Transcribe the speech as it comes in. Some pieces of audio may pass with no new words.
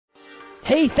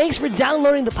Hey, thanks for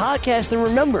downloading the podcast. And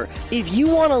remember, if you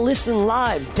want to listen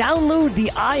live, download the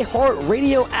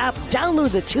iHeartRadio app,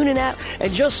 download the TuneIn app,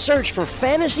 and just search for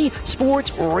Fantasy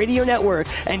Sports Radio Network,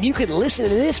 and you can listen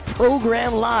to this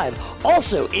program live.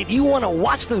 Also, if you want to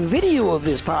watch the video of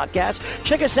this podcast,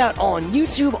 check us out on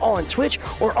YouTube, on Twitch,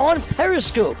 or on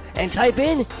Periscope, and type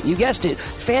in, you guessed it,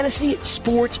 Fantasy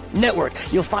Sports Network.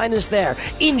 You'll find us there.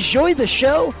 Enjoy the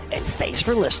show, and thanks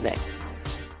for listening.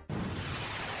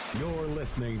 You're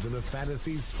listening to the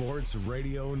Fantasy Sports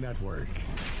Radio Network.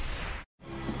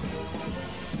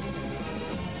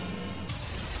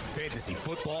 Fantasy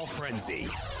Football Frenzy.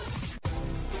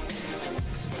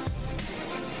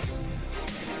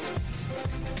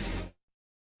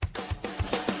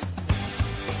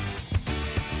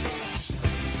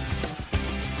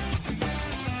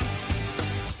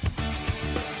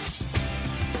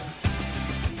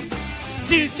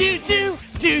 Do do do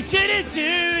do do do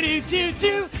do do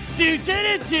do do do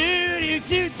do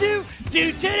do do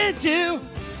do do do.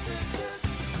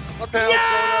 What the hell's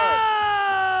going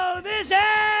on? Yo, this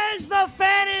is the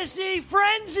Fantasy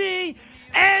Frenzy,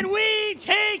 and we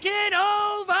take it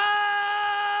over.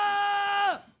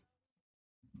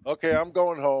 Okay, I'm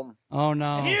going home. Oh,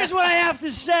 no. Here's what I have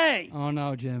to say. Oh,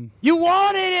 no, Jim. You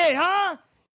wanted it, huh?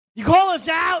 You call us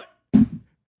out?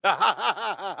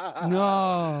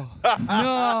 No.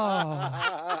 No.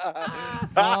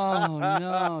 Oh,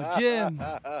 no. Jim.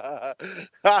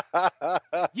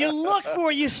 You look for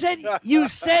it. You said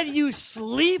you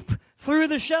sleep through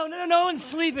the show. No one's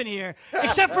sleeping here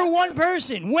except for one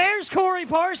person. Where's Corey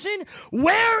Parson?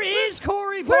 Where is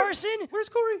Corey Parson? Where's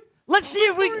Corey? Let's see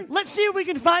if we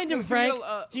can find him, Frank.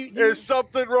 There's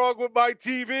something wrong with my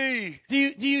TV.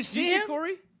 Do you see him?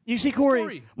 Corey? You see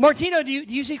Corey? Martino, do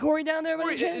you see Corey down there?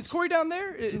 Corey, is Corey down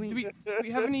there? Do we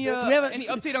have any any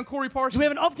update on Corey Parson? Do we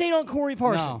have an update on Corey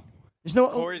Parson? No. There's no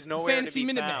Corey's nowhere Fantasy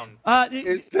to be Minuteman. found.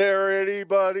 Is there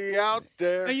anybody out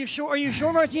there? Are you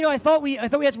sure, Martino? I thought we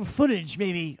had some footage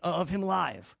maybe of him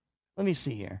live. Let me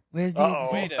see here. Where's the Uh-oh.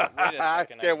 Wait a second. I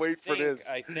can't wait for this.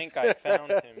 I think I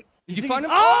found him. Did you find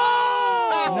him?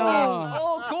 Oh! No.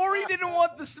 Oh, Corey didn't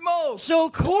want the smoke. So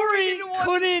Corey didn't want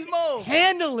couldn't to smoke.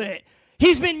 handle it.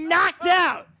 He's been knocked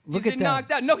out. Look He's at been that.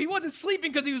 knocked out. No, he wasn't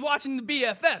sleeping because he was watching the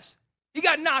BFFs. He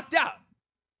got knocked out.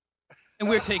 And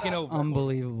we're taking over.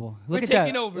 Unbelievable. We're Look at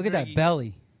taking that. over, Look at that Greggy.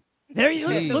 belly. There you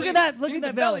Jeez. look at that. Look You at need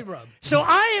that the belly belly rub. So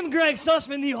I am Greg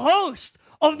Sussman, the host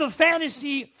of the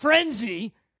Fantasy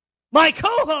Frenzy. My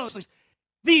co-host,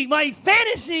 my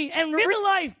fantasy and real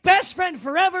life best friend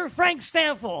forever, Frank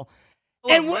Stanfill.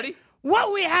 Hello, And buddy.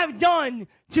 what we have done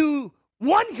to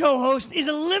one co-host is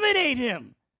eliminate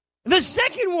him. The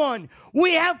second one,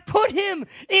 we have put him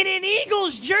in an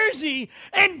Eagles jersey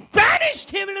and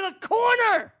banished him into the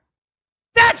corner.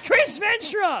 That's Chris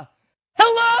Ventura.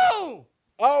 Hello.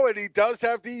 Oh, and he does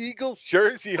have the Eagles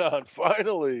jersey on,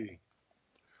 finally.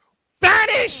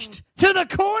 Banished to the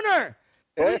corner.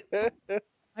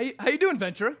 How you doing,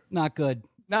 Ventura? Not good.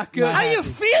 Not good. Not How you happy.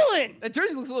 feeling? That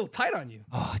jersey looks a little tight on you.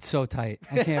 Oh, it's so tight.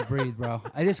 I can't breathe, bro.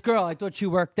 This girl, I thought she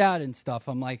worked out and stuff.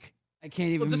 I'm like, I can't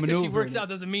even Well, just maneuver. because she works in it. out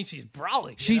doesn't mean she's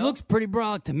brolic. She you know? looks pretty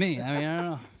brolic to me. I mean, I don't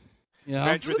know. You know?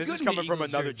 Ventura, look this good is in your coming from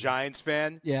Eagles another jersey. Giants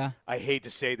fan. Yeah. I hate to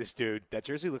say this, dude. That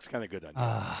jersey looks kind of good on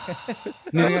you.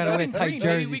 Maybe I gotta wear Green, tight maybe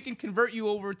jerseys. we can convert you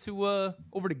over to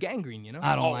gangrene, you know?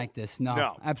 I don't Oh, like this. No,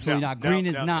 no, absolutely no, not. no, Green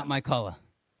is no, not no. my color.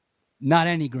 Not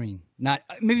any green. Not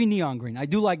maybe neon green. I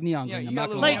do like neon Yeah, green. you I'm got not a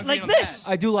gonna little lie. Like neon this.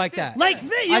 green on I do like that. Like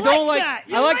this. You I don't like that.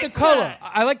 You I like the color. that.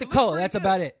 I like the color. pretty That's good.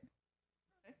 about it.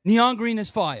 Neon green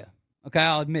is fire. Okay,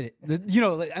 I'll admit it.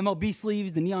 Like MLB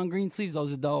sleeves, the neon green sleeves,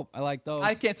 those are dope. I like those.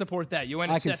 I can't support that. I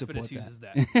Yoenis can Cespedes support uses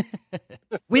that.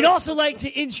 that. We'd also like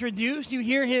to introduce, you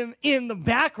hear him in the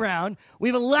background.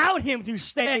 We've allowed him to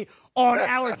stay on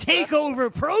our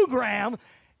takeover program.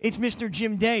 It's Mr.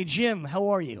 Jim Day. Jim, how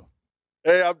are you?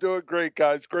 Hey, I'm doing great,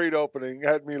 guys. Great opening.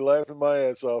 Had me laughing my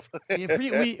ass off.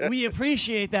 We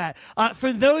appreciate that.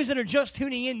 For those that are just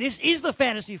tuning in, this is the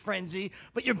Fantasy Frenzy,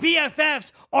 but your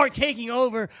BFFs are taking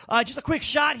over. Just a quick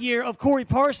shot here of Corey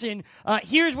Parson.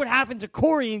 Here's what happened to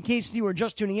Corey in case you were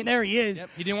just tuning in. There he is. Yep,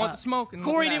 he didn't want the smoke. And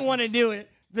Corey didn't want to do it.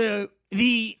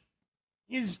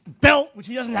 His belt, which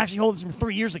he doesn't actually hold, is from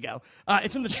 3 years ago.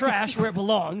 It's in the trash where it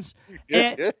belongs.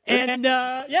 And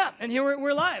here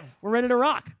we're live. We're ready to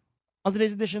rock on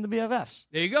today's edition of the BFFs.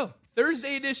 There you go.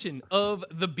 Thursday edition of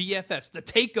the BFS, the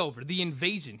takeover, the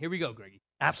invasion. Here we go, Greggy.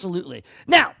 Absolutely.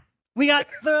 Now, we got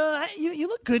the. You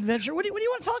look good, Venture. What do you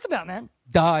want to talk about, man?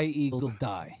 Die, Eagles,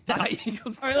 die. Die,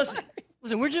 Eagles. All right, listen.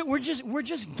 We're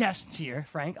just guests here,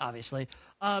 Frank. Obviously,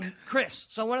 Chris.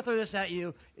 So I want to throw this at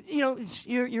you. You know,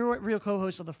 you're a real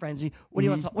co-host of the Frenzy. What do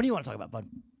you want to talk about, bud?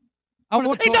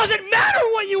 It doesn't matter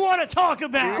what you want to talk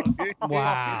about.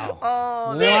 Wow.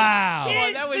 Oh, This Wow.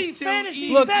 is that was the too fantasy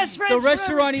easy. Look, best the friends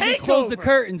restaurant forever even closed the takeover.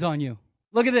 curtains on you.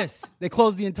 Look at this. They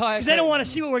closed the entire. Because they don't want to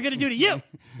see what we're going to do to you.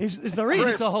 Is the reason.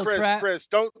 It's a whole trap.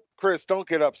 Chris, don't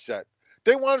get upset.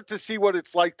 They wanted to see what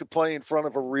it's like to play in front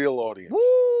of a real audience.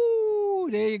 Woo!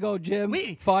 There you go, Jim.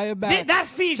 Fire back. That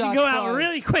feed can Shots go out fired.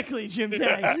 really quickly, Jim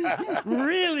Day.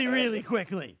 really, really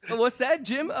quickly. What's that,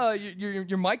 Jim?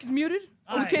 Your mic is muted?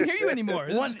 Oh, we can't hear you anymore.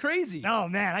 This is crazy. No,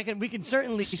 man, we can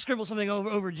certainly scribble something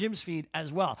over Jim's feed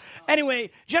as well.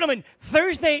 Anyway, gentlemen,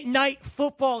 Thursday night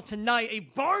football tonight, a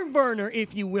barn burner,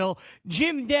 if you will.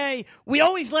 Jim Day, we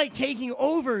always like taking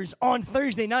overs on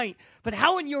Thursday night, but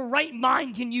how in your right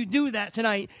mind can you do that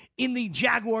tonight in the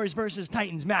Jaguars versus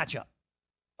Titans matchup?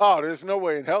 Oh, there's no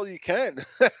way in hell you can.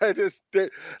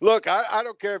 Look, I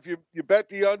don't care if you bet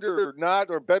the under or not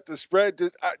or bet the spread.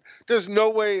 There's no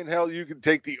way in hell you can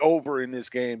take the over in this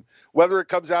game. Whether it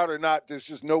comes out or not, there's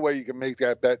just no way you can make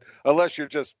that bet unless you're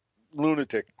just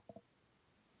lunatic.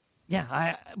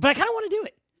 Yeah, but I kind of want to do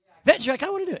it. Venture, I kind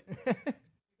of want to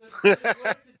do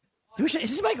it. Is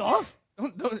this mic off?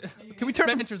 Can we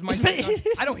turn Venture's mic on?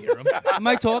 I don't hear him. Am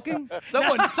I talking?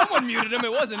 Someone muted him.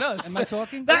 It wasn't us. Am I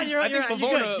talking? You're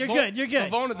good. You're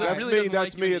good.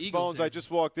 That's me. It's Bones. I just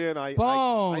walked in. I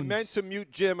meant to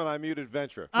mute Jim, and I muted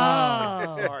Ventura.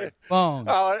 Oh. Sorry. Bones.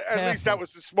 At least that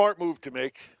was a smart move to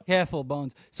make. Careful,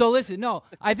 Bones. So listen, no,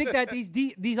 I think that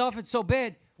these offenses so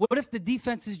bad. What if the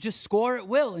defenses just score at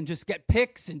will and just get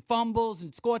picks and fumbles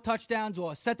and score touchdowns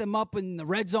or set them up in the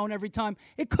red zone every time?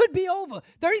 It could be over.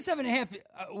 37.5,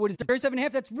 what is it,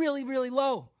 37.5? That's really, really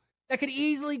low. That could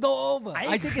easily go over.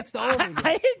 I think it's the over.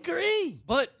 I agree.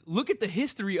 But look at the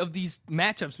history of these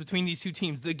matchups between these two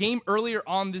teams. The game earlier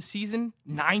on this season,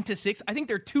 9-6. I think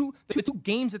the two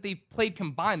games that they played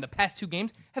combined, the past two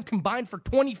games, have combined for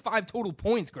 25 total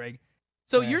points, Greg.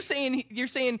 So you're saying,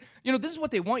 this is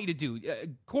what they want you to do.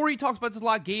 Corey talks about this a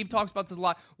lot. Gabe talks about this a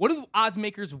lot. What do the odds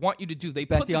makers want you to do? They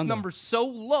put this number so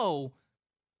low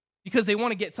because they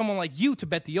want to get someone like you to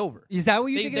bet the over. Is that what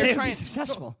you think? They're trying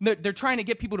successful. They're trying to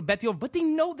get people to bet the over, but they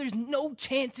know there's no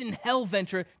chance in hell,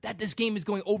 Ventura, that this game is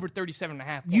going over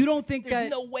 37.5. You don't think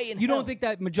there's no way in hell. You don't think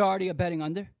that majority are betting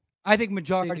under? I think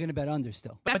majority are going to bet under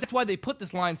still. But that's why they put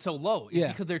this line so low.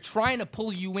 Because they're trying to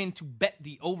pull you in to bet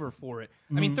the over for it.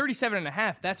 I mean,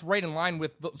 37.5, that's right in line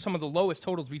with some of the lowest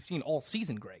totals we've seen all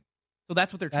season, Greg. So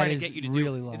that's what they're trying to get you to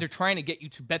do. Low. Is they're trying to get you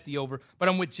to bet the over. But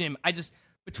I'm with Jim.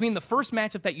 Between the first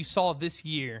matchup that you saw this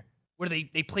year, where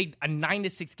they played a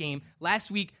 9-6 game.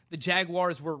 Last week, the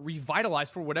Jaguars were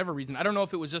revitalized for whatever reason. I don't know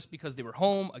if it was just because they were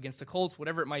home against the Colts,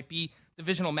 whatever it might be,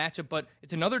 divisional matchup, but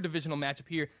it's another divisional matchup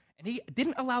here. And he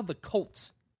didn't allow the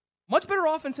Colts, much better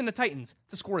offense than the Titans,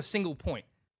 to score a single point.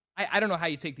 I don't know how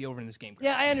you take the over in this game.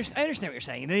 Yeah, I understand what you're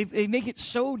saying. They make it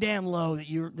so damn low that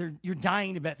you're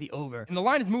dying to bet the over. And the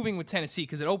line is moving with Tennessee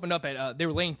because it opened up at they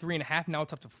were laying 3.5. Now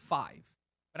it's up to 5.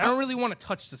 But I don't really want to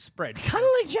touch the spread. Kind of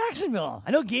like Jacksonville.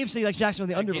 I know Gabe said he likes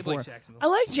Jacksonville the under before. I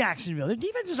like Jacksonville. Their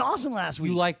defense was awesome last week.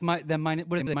 You like them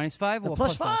 -5 or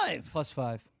plus 5? Plus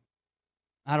 5.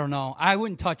 I don't know. I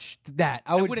wouldn't touch that.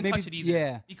 I wouldn't touch it either.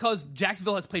 Yeah. Because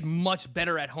Jacksonville has played much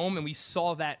better at home, and we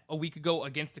saw that a week ago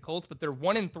against the Colts, but they're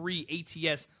 1-3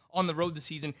 ATS on the road this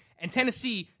season. And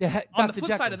Tennessee, on the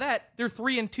flip side of that, they're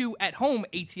 3-2 at home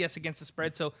ATS against the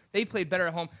spread, so they've played better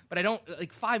at home.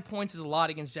 But 5 points is a lot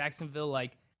against Jacksonville.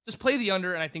 Just play the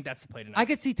under, and I think that's the play tonight. I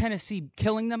could see Tennessee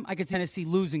killing them. I could see Tennessee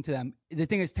losing to them. The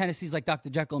thing is, Tennessee's like Dr.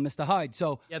 Jekyll and Mr. Hyde,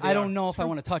 so I don't know if I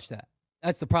want to touch that.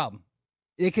 That's the problem.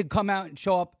 It could come out and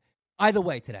show up either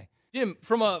way today. Jim,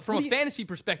 from a fantasy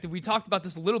perspective, we talked about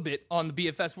this a little bit on the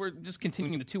BFS. We're just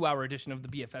continuing the 2-hour edition of the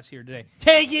BFS here today.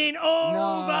 Taking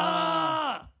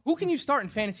over! Who can you start in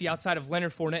fantasy outside of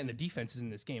Leonard Fournette and the defenses in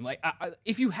this game?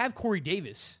 If you have Corey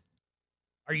Davis,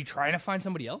 are you trying to find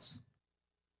somebody else?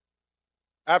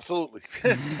 Absolutely.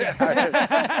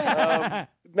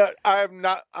 I'm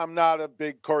not a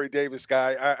big Corey Davis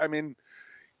guy. I mean,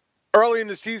 early in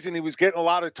the season, he was getting a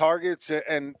lot of targets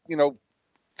and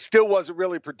still wasn't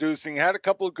really producing. Had a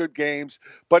couple of good games,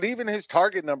 but even his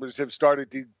target numbers have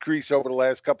started to decrease over the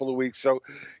last couple of weeks. So,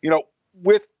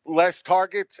 with less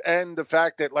targets and the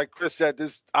fact that, like Chris said,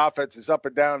 this offense is up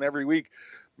and down every week,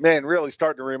 man, really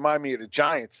starting to remind me of the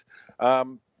Giants.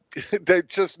 There's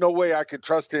just no way I could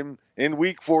trust him in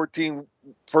week 14,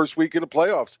 first week of the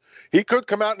playoffs. He could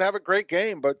come out and have a great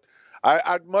game, but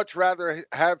I'd much rather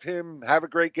have him have a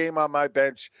great game on my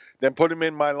bench than put him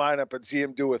in my lineup and see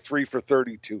him do a 3 for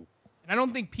 32. And I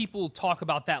don't think people talk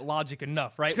about that logic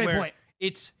enough, right? That's a great point.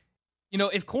 It's,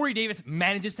 if Corey Davis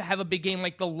manages to have a big game,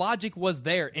 the logic was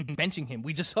there in benching him.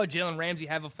 We just saw Jalen Ramsey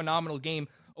have a phenomenal game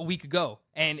a week ago.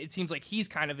 And it seems like he's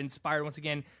kind of inspired once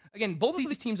again. Again, both of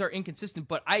these teams are inconsistent,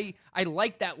 but I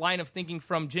like that line of thinking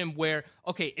from Jim where,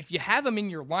 okay, if you have him in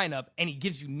your lineup and he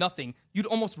gives you nothing, you'd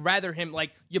almost rather him,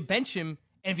 like, you bench him,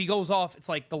 and if he goes off, it's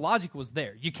like the logic was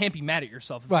there. You can't be mad at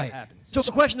yourself if that happens. So it's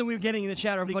a question that we were getting in the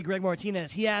chat earlier by Greg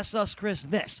Martinez. He asked us, Chris,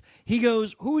 this. He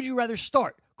goes, who would you rather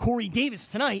start? Corey Davis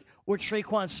tonight or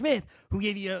Traquan Smith, who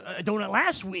gave you a donut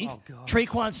last week? Oh,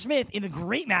 Traquan Smith in a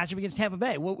great matchup against Tampa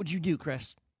Bay. What would you do,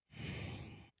 Chris?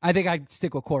 I think I'd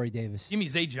stick with Corey Davis. Give me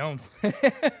Zay Jones.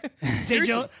 Zay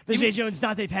Jones,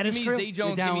 Dante Pettis. Give me Zay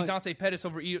Jones, give me Dante Pettis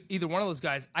over either one of those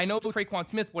guys. I know Traquan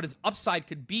Smith, what his upside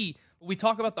could be, but we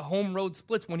talk about the home road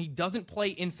splits. When he doesn't play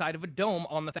inside of a dome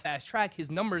on the fast track,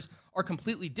 his numbers are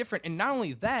completely different. And not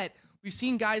only that, we've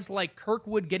seen guys like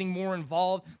Kirkwood getting more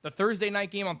involved. The Thursday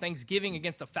night game on Thanksgiving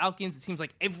against the Falcons, it seems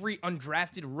like every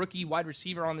undrafted rookie wide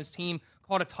receiver on this team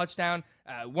caught a touchdown,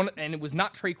 and it was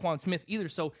not Traquan Smith either.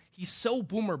 So he's so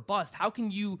boom or bust. How can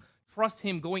you trust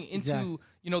him going into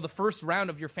the first round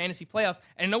of your fantasy playoffs?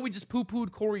 And I know we just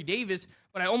poo-pooed Corey Davis,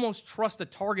 but I almost trust the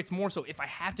targets more. So if I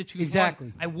have to choose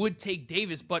one, I would take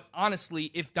Davis. But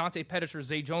honestly, if Dante Pettis or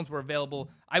Zay Jones were available,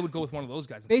 I would go with one of those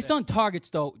guys. Based on targets,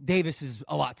 though, Davis is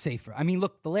a lot safer. I mean,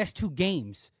 look, the last 2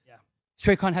 games,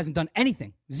 Traquan hasn't done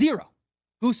anything. 0.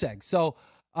 Goose egg. So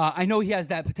I know he has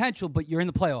that potential, but you're in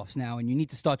the playoffs now, and you need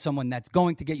to start someone that's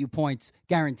going to get you points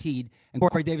guaranteed. And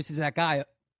Corey Davis is that guy.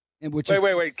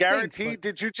 Wait. Guaranteed?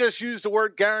 Did you just use the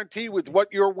word guarantee with what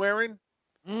you're wearing?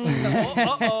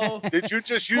 Uh-oh. Did you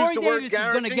just use Corey the Davis word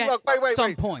guarantee? Is going to get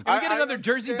some point. Can we get another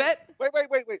jersey bet? Wait.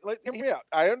 Let me out.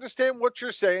 I understand what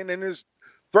you're saying, and it's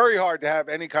very hard to have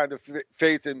any kind of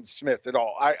faith in Smith at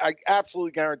all. I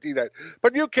absolutely guarantee that.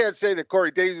 But you can't say that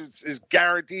Corey Davis is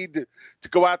guaranteed to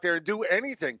go out there and do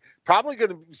anything. Probably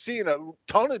going to be seeing a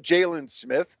ton of Jalen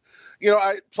Smith.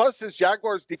 Plus this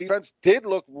Jaguars defense did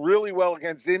look really well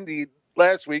against Indy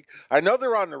last week. I know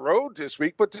they're on the road this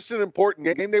week, but this is an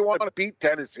important game. They want to beat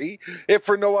Tennessee, if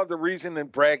for no other reason than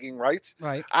bragging rights.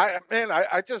 Right.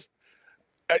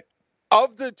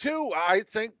 Of the two, I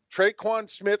think Traquan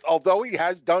Smith, although he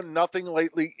has done nothing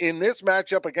lately in this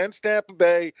matchup against Tampa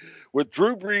Bay, with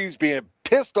Drew Brees being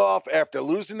pissed off after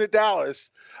losing to Dallas,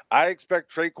 I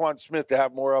expect Traquan Smith to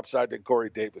have more upside than Corey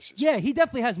Davis. Yeah, he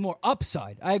definitely has more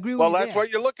upside. I agree with you. Well, that's what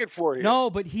you're looking for here. No,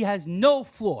 but he has no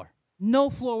floor. No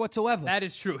floor whatsoever. That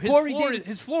is true.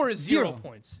 His floor is 0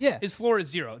 points. Yeah. His floor is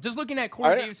 0. Just looking at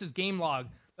Corey Davis's game log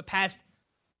the past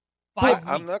 5 weeks.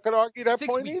 I'm not going to argue that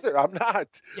point either. I'm not.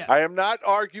 Yeah. I am not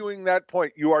arguing that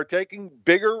point. You are taking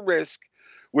bigger risk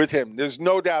with him. There's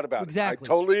no doubt about it. I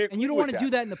totally agree. And you don't want to do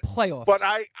that in the playoffs. But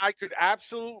I could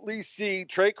absolutely see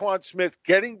Traquan Smith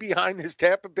getting behind his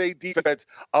Tampa Bay defense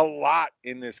a lot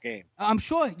in this game. I'm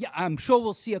sure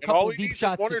we'll see a couple of deep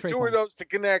shots. One or two of those to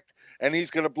connect, and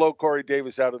he's going to blow Corey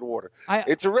Davis out of the water.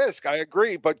 It's a risk, I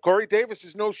agree, but Corey Davis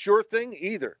is no sure thing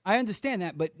either. I understand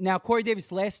that, but now Corey Davis'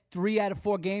 last 3 out of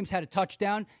 4 games had a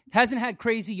touchdown. Hasn't had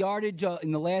crazy yardage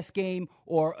in the last game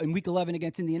or in Week 11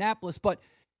 against Indianapolis, but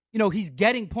he's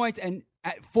getting points, and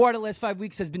 4 out of the last 5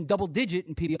 weeks has been double-digit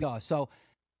in PPR. So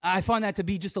I find that to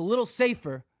be just a little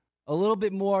safer, a little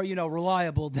bit more,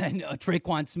 reliable than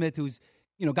Traquan Smith, who's,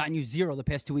 gotten you 0 the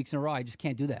past 2 weeks in a row. I just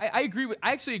can't do that. I agree.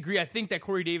 I actually agree. I think that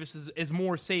Corey Davis is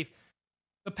more safe.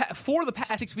 For the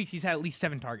past 6 weeks, he's had at least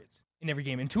 7 targets in every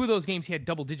game. In 2 of those games, he had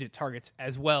double-digit targets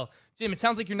as well. Jim, it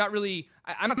sounds like you're not really –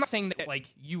 I'm not saying that,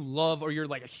 you love or you're,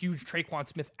 a huge Traquan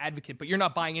Smith advocate, but you're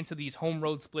not buying into these home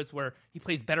road splits where he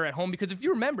plays better at home. Because if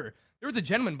you remember, there was a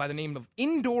gentleman by the name of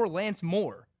Indoor Lance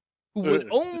Moore who would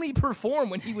only perform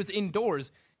when he was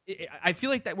indoors. I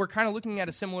feel like that we're kind of looking at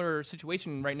a similar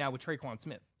situation right now with Traquan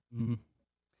Smith. Mm-hmm.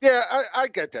 Yeah, I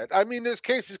get that. I mean, there's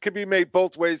cases can be made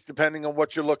both ways depending on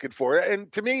what you're looking for.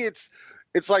 And to me, it's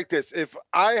like this. If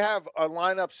I have a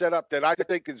lineup set up that I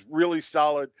think is really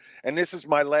solid, and this is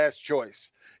my last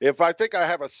choice, if I think I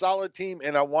have a solid team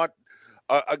and I want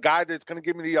a guy that's going to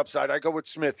give me the upside, I go with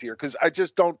Smith here because I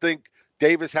just don't think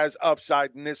Davis has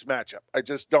upside in this matchup. I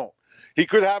just don't. He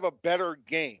could have a better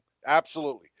game,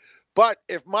 absolutely. But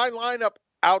if my lineup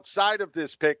outside of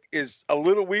this pick is a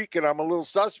little weak and I'm a little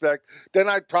suspect, then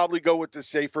I'd probably go with the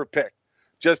safer pick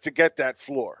just to get that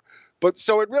floor. But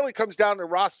so it really comes down to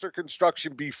roster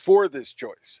construction before this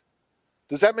choice.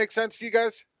 Does that make sense to you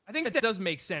guys? I think that does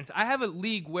make sense. I have a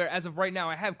league where, as of right now,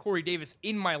 I have Corey Davis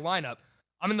in my lineup.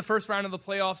 I'm in the first round of the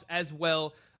playoffs as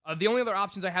well. The only other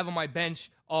options I have on my bench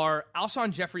are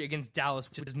Alshon Jeffrey against Dallas,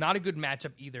 which is not a good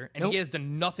matchup either. And he has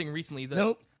done nothing recently.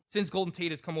 Since Golden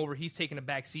Tate has come over, he's taken a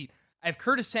back seat. I have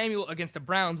Curtis Samuel against the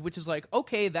Browns, which is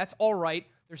okay, that's all right.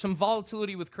 There's some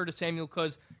volatility with Curtis Samuel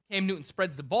because Cam Newton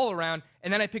spreads the ball around,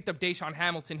 and then I picked up Deshaun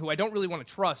Hamilton, who I don't really want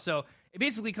to trust. So it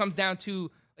basically comes down to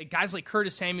guys like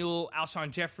Curtis Samuel,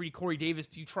 Alshon Jeffrey, Corey Davis.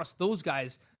 Do you trust those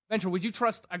guys? Venture, would you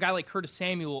trust a guy like Curtis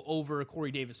Samuel over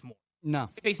Corey Davis more? No.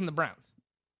 Facing the Browns?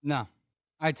 No.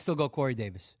 I'd still go Corey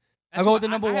Davis. I go with the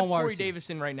number one wide receiver. Corey Davis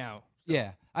in right now. So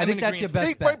yeah. I think that's your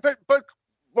best bet.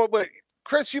 But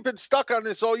Chris, you've been stuck on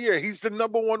this all year. He's the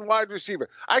number one wide receiver.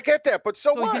 I get that, but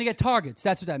so what? He's going to get targets.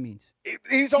 That's what that means.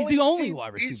 He's the only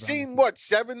wide receiver. He's seen, what,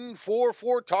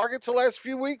 4 targets the last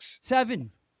few weeks?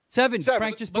 Seven.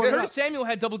 Frank just But Curtis Samuel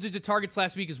had double-digit targets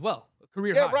last week as well.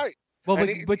 Career high. Yeah, right. Well,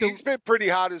 he's been pretty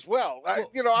hot as well.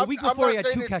 The week before, he had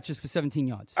 2 catches for 17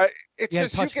 yards. It's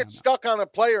just you get stuck on a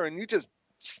player, and you just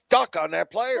stuck on that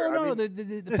player. No.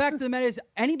 The fact of the matter is,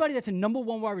 anybody that's a number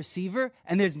one wide receiver,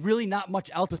 and there's really not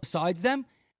much else besides them,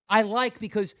 I like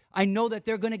because I know that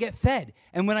they're going to get fed.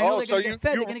 And when I know they're going to get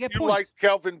fed, they're going to get points. You like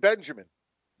Kelvin Benjamin?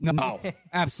 No,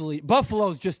 absolutely.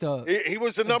 Buffalo's just He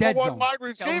was the number one wide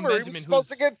receiver. He was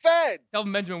supposed to get fed.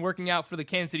 Kelvin Benjamin working out for the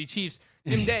Kansas City Chiefs.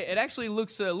 Jim Day, it actually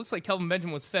looks like Kelvin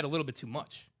Benjamin was fed a little bit too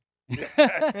much.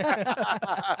 I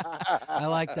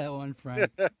like that one,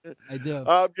 Frank. I do.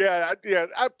 Yeah.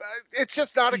 It's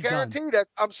just not a guarantee.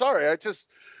 I'm sorry.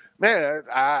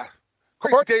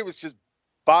 Corey Davis just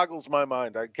boggles my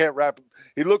mind. I can't wrap him.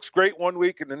 He looks great one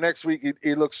week, and the next week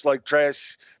he looks like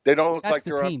trash. They don't look like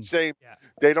they're on the same. Yeah.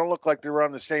 They don't look like they're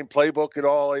on the same playbook at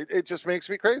all. It just makes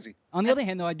me crazy. On the other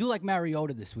hand, though, I do like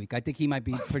Mariota this week. I think he might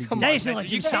be pretty good. Nice to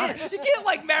let you can't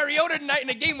like Mariota tonight in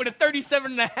a game with a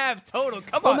 37.5 total.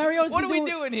 Come on. What are we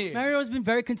doing here? Mariota's been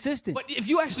very consistent. But if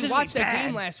you actually watched that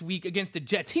game last week against the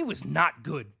Jets, he was not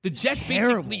good. The Jets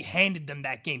basically handed them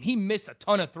that game. He missed a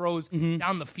ton of throws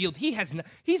down the field.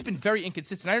 He's been very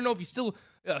inconsistent. I don't know if he's still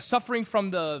suffering from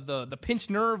the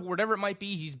pinched nerve or whatever it might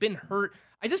be. He's been hurt.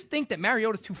 I just think that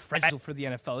Mariota's too fragile for the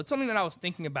NFL. It's something that I was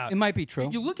thinking about. It might be true.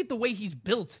 You look at the way he's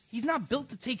built. He's not built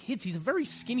to take hits. He's a very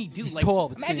skinny dude. He's tall.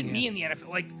 But imagine me in the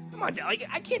NFL. Come on, I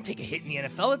can't take a hit in the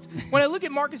NFL. When I look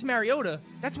at Marcus Mariota,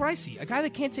 that's what I see. A guy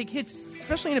that can't take hits,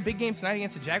 especially in a big game tonight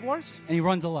against the Jaguars. And he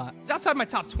runs a lot. He's outside my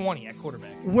top 20 at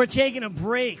quarterback. We're taking a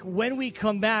break. When we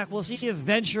come back, we'll see if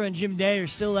Venture and Jim Day are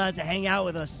still allowed to hang out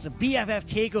with us. It's a BFF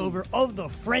takeover of the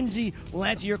Frenzy. We'll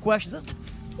answer your questions.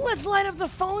 Let's light up the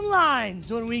phone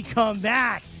lines when we come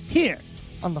back here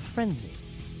on the Frenzy.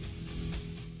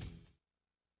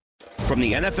 From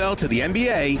the NFL to the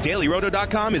NBA,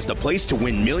 DailyRoto.com is the place to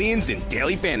win millions in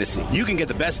daily fantasy. You can get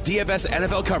the best DFS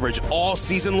NFL coverage all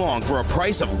season long for a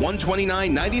price of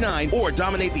 $129.99 or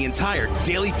dominate the entire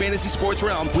daily fantasy sports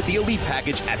realm with the Elite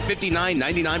Package at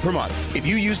 $59.99 per month. If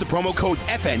you use the promo code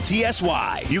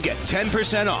FNTSY, you get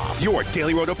 10% off your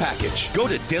Daily Roto package. Go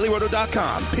to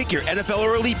DailyRoto.com, pick your NFL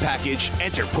or Elite Package,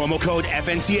 enter promo code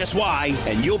FNTSY,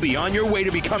 and you'll be on your way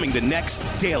to becoming the next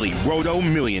Daily Roto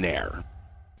millionaire.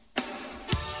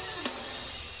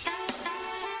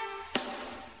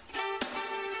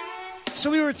 So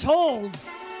we were told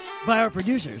by our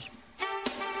producers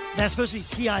that's supposed to be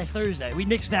T.I. Thursday. We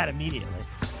nixed that immediately.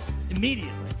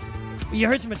 You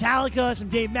heard some Metallica, some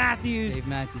Dave Matthews.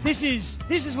 This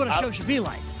is what a show should be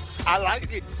like. I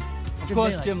like it. Of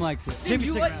course, Jim likes it. Jim,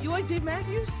 you like Dave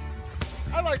Matthews?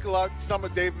 I like some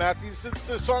of Dave Matthews.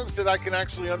 The songs that I can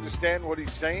actually understand what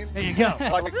he's saying. There you go. I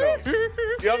like those.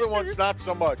 The other ones, not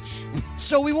so much.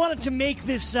 So we wanted to make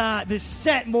this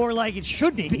set more like it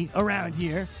should be around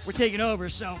here. We're taking over,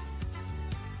 so.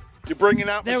 You're bringing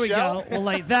out There Michelle? we go. We'll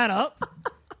light that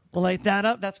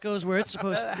up. That goes where it's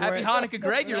supposed to. Happy Hanukkah,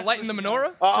 Greg. You're lighting the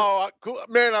menorah? Oh, cool.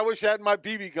 Man, I wish I had my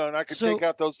BB gun. I could take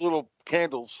out those little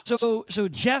candles. So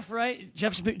Jeff, right?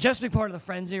 Jeff's a big part of the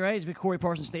Frenzy, right? He's a big Corey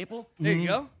Parsons staple. There you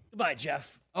go. Goodbye,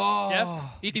 Jeff. Oh,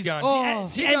 Jeff, he's gone. Oh,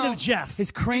 it's the end of Jeff.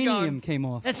 His cranium came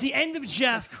off. That's the end of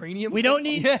Jeff. His cranium? We don't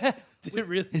need... Did it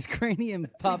really? His cranium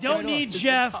popped We don't need off.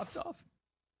 Jeff. Off.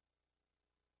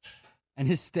 And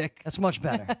his stick. That's much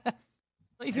better.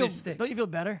 Don't you feel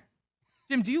better?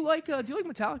 Jim, do you like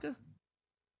Metallica?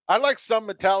 I like some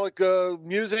Metallica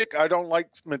music. I don't like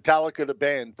Metallica the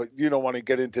band, but you don't want to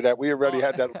get into that. We already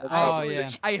had that conversation. Yeah.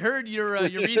 I heard your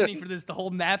reasoning for this, the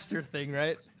whole Napster thing,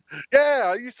 right? Yeah,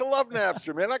 I used to love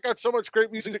Napster, man. I got so much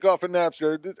great music off of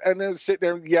Napster, and then sitting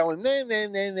there yelling, "Nah, nah,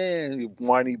 nah, nah, you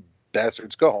whiny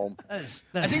bastards, go home." I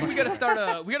think we got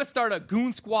to start a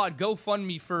Goon Squad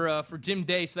GoFundMe for Jim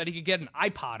Day so that he could get an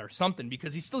iPod or something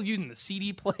because he's still using the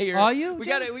CD player. Are you? We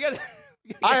got to.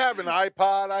 I have an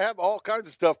iPod. I have all kinds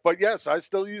of stuff. But, yes, I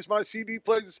still use my CD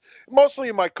players, mostly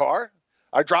in my car.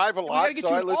 I drive a lot,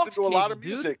 so I listen to a lot of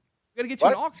music. We got to get you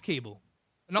an aux cable.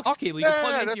 an off cable. You can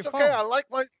plug it into that's your okay. phone. I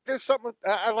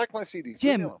like my CDs.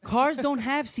 Jim, cars don't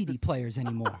have CD players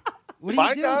anymore. What do Mine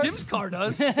you do? does. Jim's car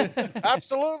does.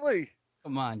 Absolutely.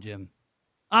 Come on, Jim.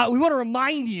 We want to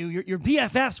remind you, your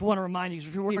BFFs want to remind you,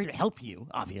 because we're here to help you,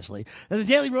 obviously, that the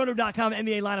DailyRoto.com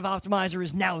NBA lineup optimizer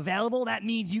is now available. That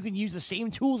means you can use the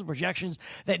same tools and projections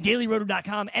that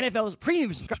DailyRoto.com NFL's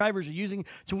premium subscribers are using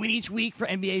to win each week for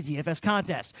NBA DFS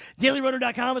contests.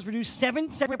 DailyRoto.com has produced 7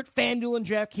 separate FanDuel and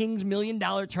DraftKings $1 million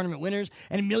tournament winners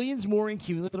and millions more in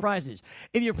cumulative prizes.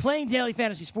 If you're playing daily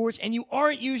fantasy sports and you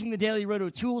aren't using the Daily Roto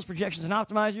tools, projections, and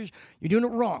optimizers, you're doing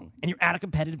it wrong, and you're at a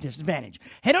competitive disadvantage.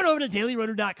 Head on over to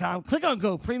DailyRoto.com, click on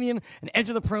Go Premium, and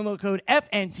enter the promo code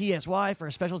FNTSY for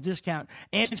a special discount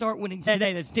and start winning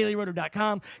today. That's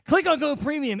DailyRoto.com. Click on Go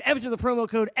Premium, enter the promo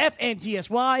code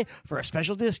FNTSY for a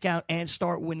special discount and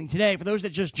start winning today. For those that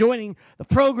are just joining the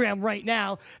program right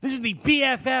now, this is the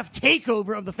BFF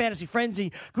takeover of the Fantasy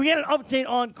Frenzy. Can we get an update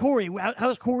on Corey?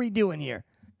 How's Corey doing here?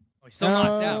 Oh, he's still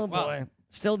knocked out. Oh, boy. Wow.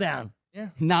 Still down. Yeah.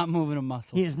 Not moving a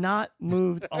muscle. He has not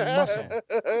moved a muscle.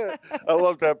 I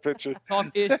love that picture. Talk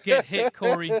ish, get hit,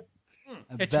 Corey. A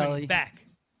Catch belly. him back.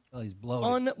 Belly's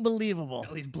bloated. Unbelievable.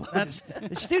 Belly's bloated.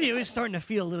 The studio is starting to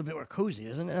feel a little bit more cozy,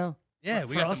 isn't it now? Yeah,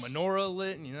 we For got us? the menorah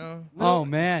lit, you know. Oh,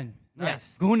 man.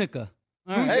 Nice. Gunica.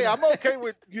 All right. Hey, I'm okay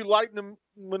with you lighting the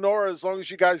menorah as long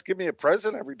as you guys give me a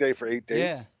present every day for 8 days.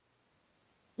 Yeah.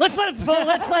 Let's light up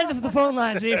the phone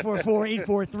lines at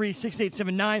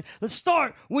 844-843-6879. Let's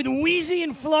start with Wheezy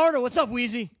in Florida. What's up,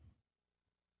 Wheezy?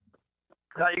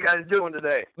 How you guys doing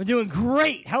today? We're doing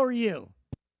great. How are you?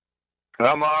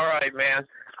 I'm all right, man.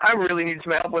 I really need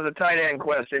some help with a tight end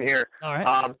question here. All right.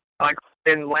 I called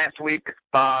in last week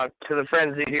to the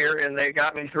Frenzy here, and they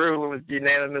got me through with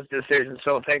unanimous decision.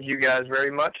 So thank you guys very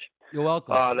much. You're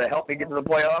welcome. To help me get to the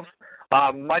playoffs.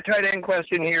 My tight end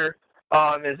question here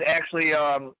is actually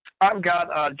I've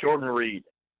got Jordan Reed.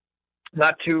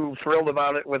 Not too thrilled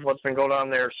about it with what's been going on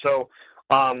there. So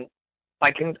I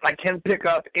can pick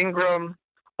up Ingram,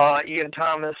 Ian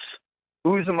Thomas,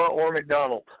 Uzomah, or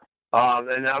McDonald.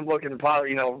 And I'm looking,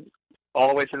 all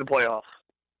the way to the playoffs.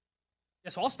 Yeah,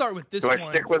 so I'll start with this Do one.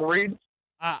 I stick with Reed?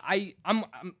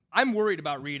 I'm worried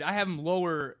about Reed. I have him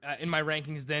lower in my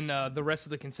rankings than the rest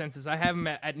of the consensus. I have him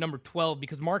at number 12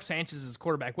 because Mark Sanchez is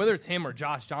quarterback. Whether it's him or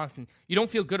Josh Johnson, you don't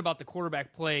feel good about the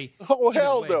quarterback play. Oh, either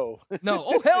hell way. no. No.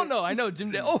 Oh, hell no. I know,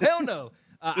 Jim. Oh, hell no.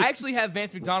 I actually have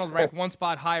Vance McDonald ranked one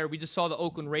spot higher. We just saw the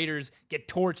Oakland Raiders get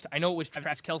torched. I know it was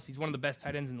Travis Kelce. He's one of the best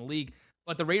tight ends in the league.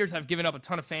 But the Raiders have given up a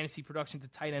ton of fantasy production to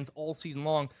tight ends all season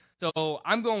long. So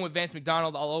I'm going with Vance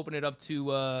McDonald. I'll open it up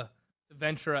to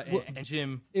Ventura and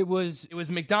Jim. It was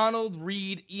McDonald,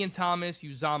 Reed, Ian Thomas,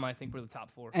 Uzomah, I think were the top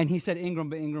four. And he said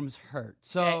Ingram, but Ingram's hurt.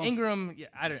 So yeah, Ingram,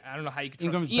 I don't know how you could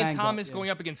trust Ingram's Ian banged Thomas up,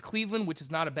 going up against Cleveland, which is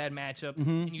not a bad matchup, Mm-hmm.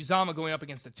 and Uzomah going up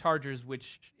against the Chargers,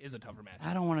 which is a tougher matchup.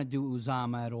 I don't want to do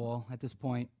Uzomah at all at this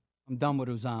point. I'm done with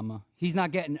Uzomah. He's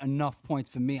not getting enough points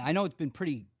for me. I know it's been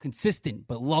pretty consistent,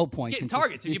 but low point. Getting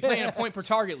targets if you're playing a point per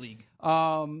target league.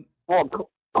 Well,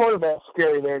 quarterback's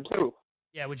scary there, too.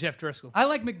 Yeah, with Jeff Driscoll. I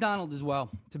like McDonald as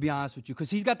well, to be honest with you, because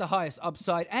he's got the highest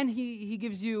upside, and he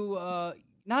gives you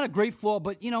not a great floor,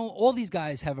 but, all these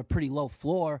guys have a pretty low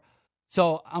floor,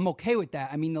 so I'm okay with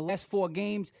that. I mean, the last 4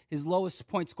 games, his lowest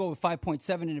point score was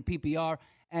 5.7 in a PPR,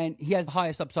 and he has the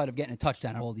highest upside of getting a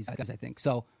touchdown of all these guys, I think.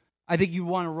 So I think you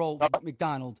want to roll with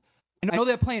McDonald. And I know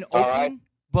they're playing Oakland,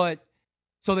 but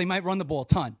so they might run the ball a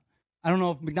ton. I don't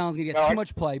know if McDonald's going to get too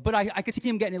much play, but I could see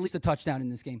him getting at least a touchdown in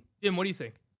this game. Jim, what do you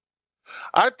think?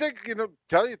 I think,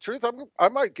 tell you the truth, I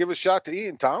might give a shot to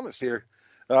Ian Thomas here.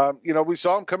 We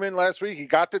saw him come in last week. He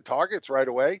got the targets right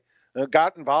away,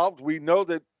 got involved. We know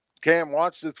that Cam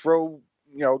wants to throw,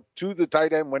 to the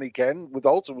tight end when he can. With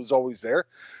Olsen was always there.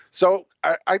 So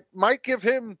I might give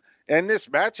him and this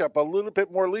matchup a little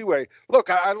bit more leeway. Look,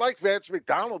 I like Vance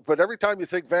McDonald, but every time you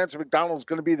think Vance McDonald's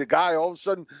going to be the guy, all of a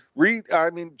sudden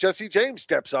Jesse James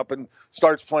steps up and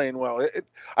starts playing well.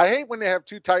 I hate when they have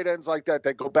 2 tight ends like that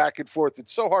go back and forth.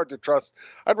 It's so hard to trust.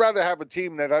 I'd rather have a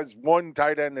team that has 1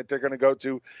 tight end that they're going to go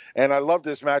to, and I love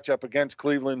this matchup against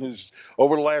Cleveland, who's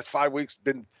over the last 5 weeks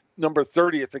been number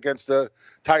 30th against the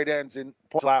tight ends in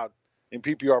points allowed, in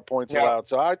PPR points allowed.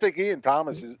 So I think Ian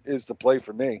Thomas is the play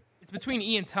for me. It's between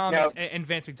Ian Thomas and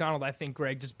Vance McDonald, I think,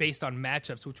 Greg, just based on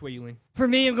matchups. Which way you lean? For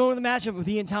me, I'm going with the matchup with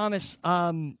Ian Thomas.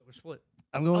 We're split.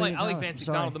 I'm going with Ian I like Thomas. Vance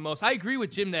McDonald the most. I agree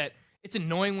with Jim that it's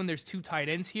annoying when there's 2 tight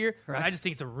ends here, but Correct. I just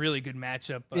think it's a really good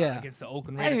matchup against the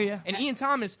Oakland I Raiders. hear ya. And Ian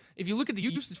Thomas, if you look at the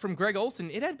usage from Greg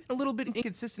Olsen, it had been a little bit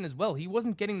inconsistent as well. He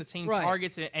wasn't getting the same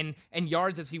targets and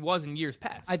yards as he was in years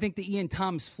past. I think the Ian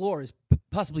Thomas floor is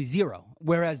possibly 0,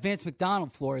 whereas Vance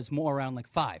McDonald floor is more around like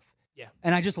 5. Yeah.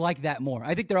 And I just like that more.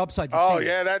 I think their upside's the Oh, same.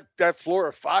 yeah, that floor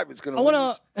of 5 is going to I win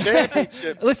wanna-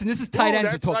 championships. Listen, this is tight ends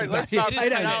we're That's talking right. about. Let's here. not Tight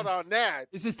miss ends. out on that.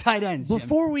 This is tight ends, Jim.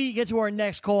 Before we get to our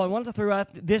next call, I wanted to throw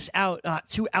this out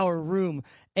to our room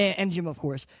and Jim, of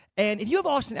course. And if you have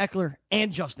Austin Eckler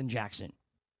and Justin Jackson,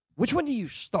 which one do you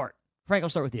start? Frank, I'll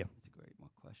start with you. That's a great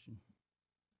question.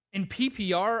 In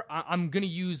PPR, I'm going to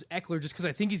use Eckler just because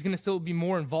I think he's going to still be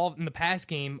more involved in the pass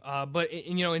game. But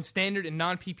in standard and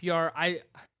non-PPR,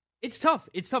 it's tough.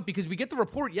 It's tough because we get the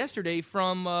report yesterday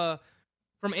from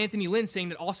Anthony Lynn saying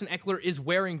that Austin Eckler is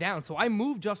wearing down. So I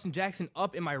moved Justin Jackson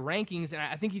up in my rankings, and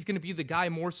I think he's going to be the guy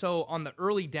more so on the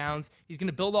early downs. He's going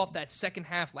to build off that second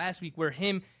half last week where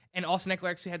him and Austin Eckler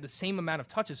actually had the same amount of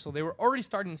touches. So they were already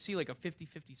starting to see like a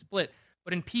 50-50 split.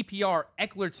 But in PPR,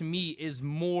 Eckler to me is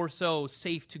more so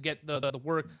safe to get the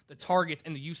work, the targets,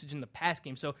 and the usage in the pass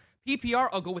game. So PPR,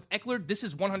 I'll go with Eckler. This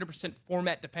is 100%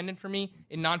 format dependent for me.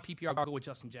 In non-PPR, I'll go with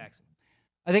Justin Jackson.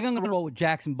 I think I'm going to roll with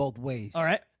Jackson both ways. All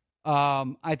right.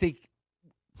 I think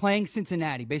playing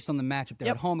Cincinnati, based on the matchup, they're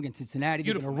Yep. at home against Cincinnati.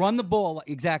 They're Beautiful going to run the ball.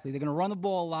 Exactly. They're going to run the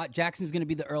ball a lot. Jackson's going to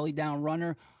be the early down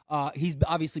runner. He's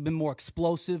obviously been more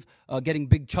explosive, getting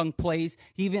big chunk plays.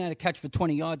 He even had a catch for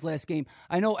 20 yards last game.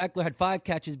 I know Eckler had 5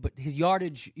 catches, but his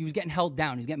yardage, he was getting held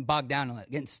down. He was getting bogged down,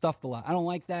 getting stuffed a lot. I don't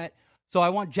like that. So I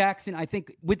want Jackson. I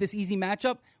think with this easy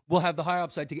matchup, we'll have the higher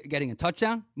upside to getting a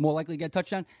touchdown, more likely to get a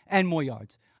touchdown, and more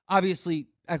yards. Obviously,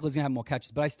 Eckler's going to have more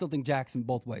catches, but I still think Jackson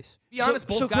both ways. To be honest,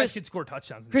 both so guys Chris- could score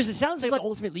touchdowns. Chris, it sounds like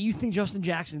ultimately you think Justin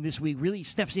Jackson this week really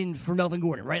steps in for Melvin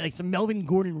Gordon, right? Like it's a Melvin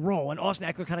Gordon role, and Austin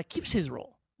Eckler kind of keeps his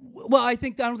role. Well, I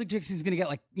don't think Jackson's going to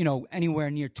get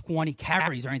anywhere near 20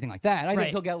 carries or anything like that. I think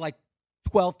he'll get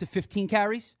 12 to 15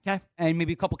 carries, and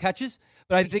maybe a couple catches.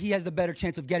 But I think he has the better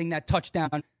chance of getting that touchdown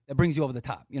that brings you over the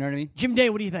top. You know what I mean? Jim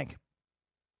Day, what do you think?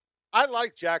 I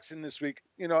like Jackson this week.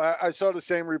 I saw the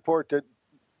same report that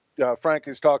Frank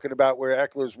is talking about where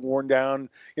Eckler's worn down,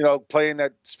 playing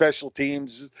that special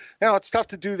teams. It's tough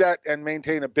to do that and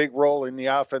maintain a big role in the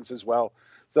offense as well.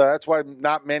 So that's why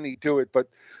not many do it. But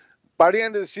by the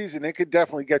end of the season, it could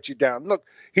definitely get you down. Look,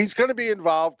 he's going to be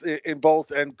involved in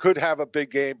both and could have a big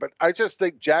game. But I just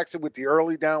think Jackson, with the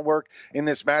early down work in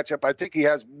this matchup, I think he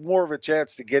has more of a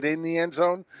chance to get in the end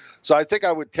zone. So I think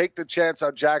I would take the chance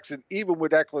on Jackson, even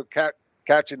with Eckler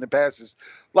catching the passes.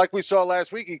 Like we saw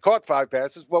last week, he caught 5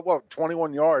 passes,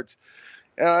 21 yards.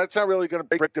 That's not really going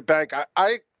to break the bank.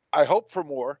 I hope for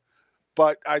more,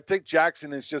 but I think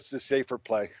Jackson is just a safer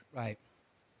play. Right.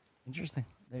 Interesting.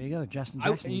 There you go, Justin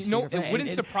Jackson. It wouldn't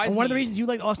surprise me. One of the reasons you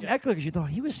like Austin Eckler because you thought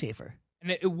he was safer.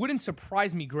 And it wouldn't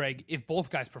surprise me, Greg, if both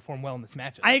guys perform well in this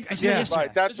matchup. Right.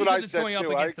 That's what I said going up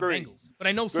too. I against agree. The Bengals. But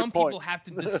I know some people have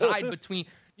to decide between.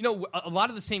 A lot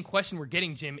of the same question we're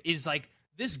getting, Jim, is like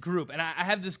this group, and I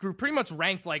have this group pretty much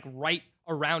ranked like right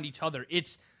around each other.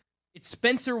 It's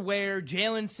Spencer Ware,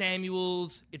 Jalen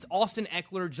Samuels, it's Austin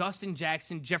Eckler, Justin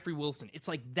Jackson, Jeffrey Wilson. It's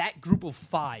like that group of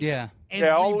 5. Yeah.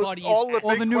 Everybody all is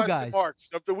the new question guys.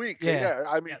 marks of the week. Yeah.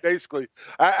 I mean, basically,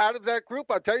 out of that group,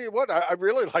 I'll tell you what, I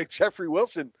really like Jeffrey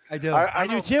Wilson. I do. I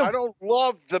do too. I don't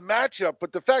love the matchup,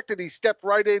 but the fact that he stepped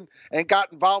right in and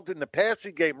got involved in the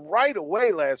passing game right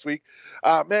away last week,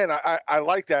 man, I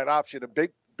like that option a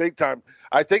big time.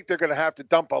 I think they're going to have to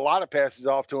dump a lot of passes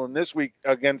off to him this week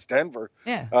against Denver.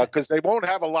 Yeah. Because they won't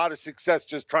have a lot of success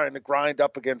just trying to grind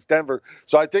up against Denver.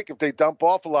 So I think if they dump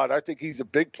off a lot, I think he's a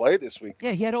big play this week.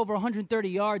 Yeah, he had over 130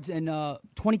 yards and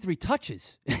 23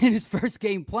 touches in his first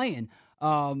game playing.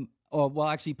 Actually,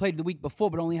 he played the week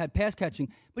before, but only had pass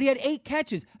catching. But he had 8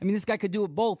 catches. I mean, this guy could do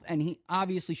it both, and he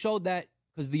obviously showed that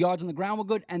because the yards on the ground were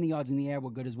good and the yards in the air were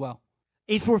good as well.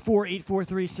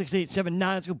 844-843-6879.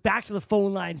 Let's go back to the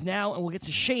phone lines now, and we'll get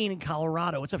to Shane in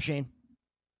Colorado. What's up, Shane?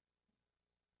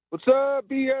 What's up,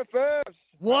 BFFs?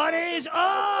 What is up?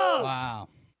 Wow.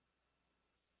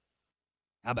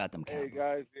 How about them Cowboys? Hey,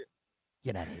 guys.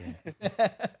 Get out of here.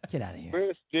 Get out of here.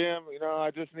 Chris, Jim,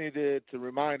 I just needed to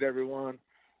remind everyone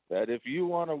that if you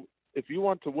want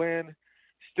to win,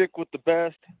 stick with the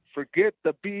best. Forget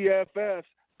the BFFs.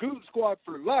 Goon Squad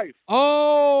for life.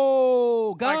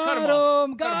 Oh, got right,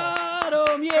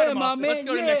 him. Yeah, my man. Let's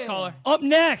go to the next caller. Up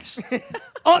next.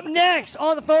 Up next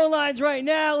on the phone lines right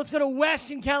now. Let's go to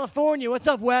Wes in California. What's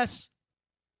up, Wes?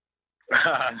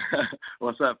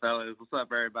 What's up, fellas? What's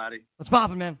up, everybody? What's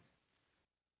poppin', man?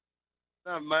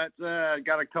 Not much.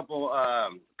 Got a couple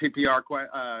PPR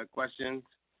questions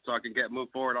so I can move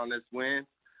forward on this win.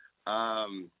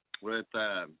 With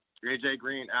AJ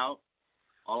Green out,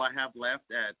 all I have left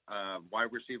at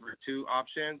wide receiver 2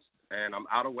 options, and I'm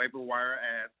out of waiver wire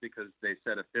ads because they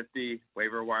set a 50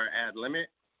 waiver wire ad limit.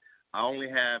 I only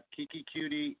have Kiki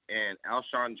Cutie and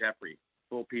Alshon Jeffrey,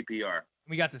 full PPR.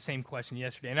 We got the same question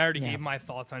yesterday, and I already gave my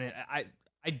thoughts on it.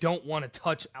 I don't want to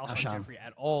touch Alshon Jeffrey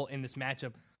at all in this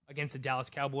matchup against the Dallas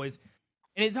Cowboys.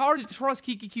 And it's hard to trust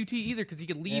Keke QT either because he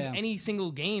could leave any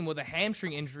single game with a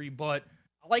hamstring injury, but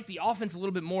I like the offense a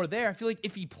little bit more there. I feel like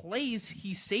if he plays,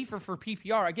 he's safer for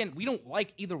PPR. Again, we don't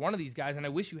like either one of these guys, and I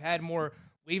wish you had more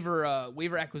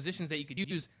waiver acquisitions that you could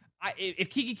use. If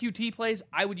Keke QT plays,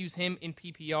 I would use him in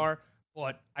PPR,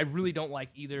 but I really don't like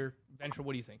either. Venture,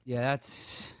 what do you think? Yeah,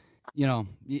 that's,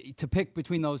 to pick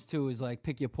between those two is like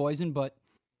pick your poison, but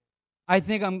I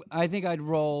think I'd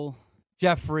roll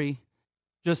Jeffrey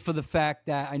just for the fact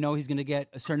that I know he's going to get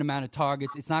a certain amount of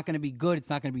targets. It's not going to be good. It's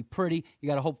not going to be pretty. You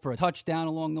got to hope for a touchdown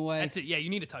along the way. That's it. Yeah, you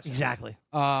need a touchdown. Exactly.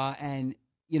 And,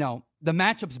 the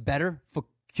matchup's better for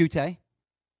QT,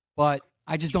 but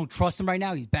I just don't trust him right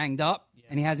now. He's banged up,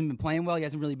 and he hasn't been playing well. He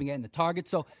hasn't really been getting the targets.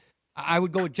 So I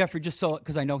would go with Jeffrey just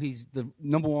because I know he's the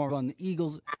number one on the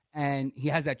Eagles, and he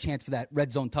has that chance for that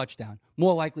red zone touchdown,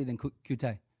 more likely than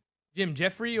QT. Jim,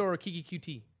 Jeffrey or Keke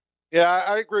QT? Yeah,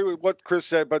 I agree with what Chris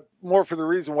said, but more for the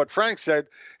reason what Frank said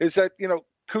is that,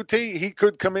 QT, he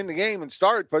could come in the game and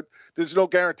start, but there's no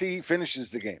guarantee he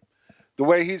finishes the game. The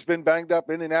way he's been banged up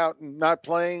in and out and not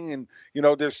playing, and,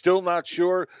 they're still not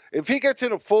sure. If he gets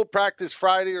in a full practice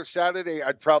Friday or Saturday,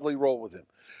 I'd probably roll with him.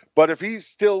 But if he's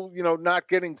still, not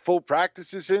getting full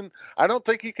practices in, I don't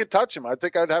think he could touch him. I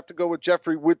think I'd have to go with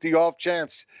Jeffrey with the off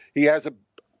chance he has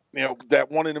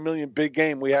that 1 in a million big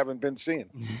game we haven't been seeing.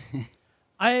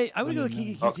 I would go with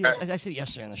Keke QT. I said it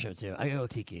yesterday on the show, too. I go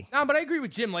with Keke. No, but I agree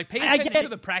with Jim. Like, pay attention to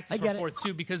the practice reports,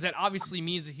 too, because that obviously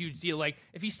means a huge deal. Like,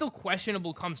 if he's still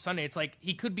questionable come Sunday, it's like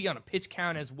he could be on a pitch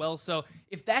count as well. So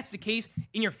if that's the case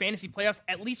in your fantasy playoffs,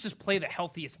 at least just play the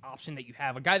healthiest option that you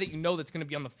have, a guy that you know that's going to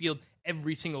be on the field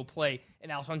every single play in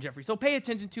Alshon Jeffrey. So pay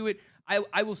attention to it.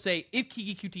 I will say if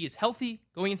Keke QT is healthy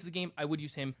going into the game, I would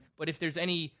use him. But if there's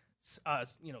any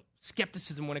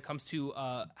skepticism when it comes to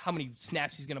how many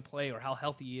snaps he's going to play or how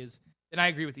healthy he is, then I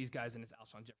agree with these guys and it's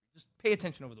Alshon Jeffrey. Just pay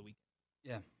attention over the weekend.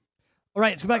 Yeah. All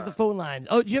right, let's go back to the phone lines.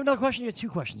 Oh, do you have another question? You had 2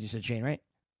 questions. You said Shane, right?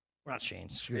 Or not Shane.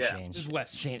 Screw Shane. This is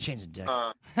Wes. Shane's a dick.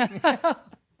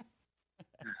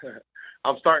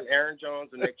 I'm starting Aaron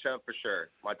Jones and Nick Chubb for sure.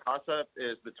 My toss-up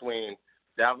is between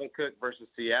Dalvin Cook versus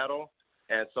Seattle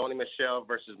and Sony Michel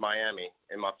versus Miami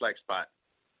in my flex spot.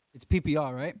 It's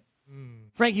PPR, right?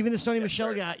 Frank, you've been the Sony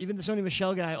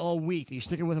Michel guy all week. Are you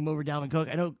sticking with him over Dalvin Cook?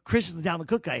 I know Chris is the Dalvin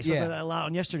Cook guy. He spoke about that a lot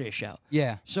on yesterday's show.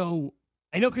 Yeah. So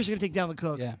I know Chris is going to take Dalvin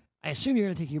Cook. Yeah. I assume you're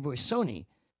going to take your boy Sony,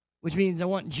 which means I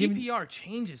want Jim. PPR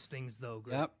changes things, though,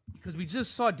 Greg. Yep. Because we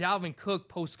just saw Dalvin Cook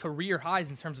post career highs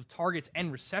in terms of targets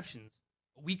and receptions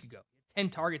a week ago. 10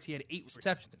 targets, he had 8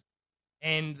 receptions.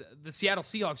 And the Seattle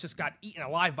Seahawks just got eaten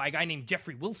alive by a guy named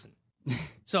Jeffrey Wilson.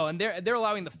 And they're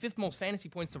allowing the 5th most fantasy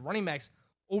points to running backs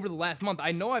over the last month.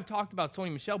 I know I've talked about Sony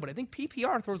Michel, but I think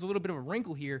PPR throws a little bit of a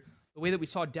wrinkle here, the way that we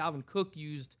saw Dalvin Cook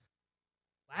used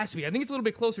last week. I think it's a little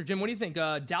bit closer. Jim, what do you think?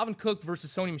 Dalvin Cook versus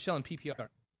Sony Michel in PPR?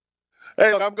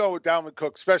 Hey, look, I'm going with Dalvin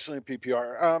Cook, especially in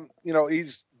PPR.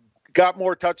 He's got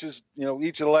more touches,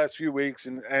 each of the last few weeks,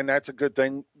 and that's a good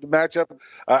thing. The matchup,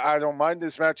 I don't mind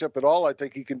this matchup at all. I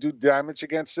think he can do damage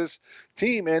against this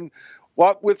team. And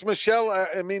with Michel,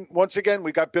 once again,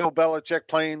 we got Bill Belichick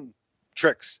playing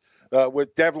tricks.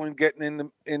 With Devlin getting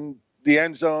in the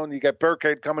end zone, you got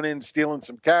Burkhead coming in stealing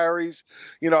some carries.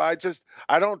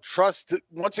 I don't trust.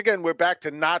 Once again, we're back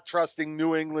to not trusting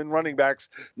New England running backs,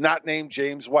 not named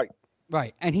James White.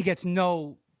 Right, and he gets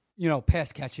no,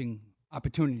 pass catching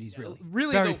opportunities really.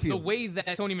 Really, the way that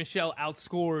Sony Michel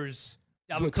outscores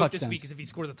Dalvin Cook this week is if he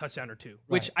scores a touchdown or 2,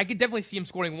 which I could definitely see him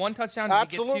scoring 1 touchdown.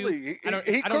 Absolutely,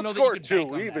 he could score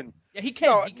 2 even. Yeah, he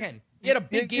can. He can. He had a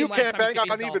big game last time. You can't bang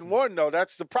on even 1, though.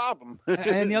 That's the problem.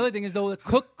 And the other thing is, though, that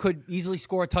Cook could easily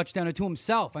score a touchdown or 2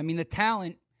 himself. I mean, the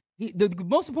talent. The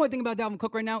most important thing about Dalvin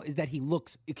Cook right now is that he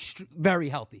looks very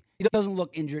healthy. He doesn't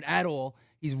look injured at all.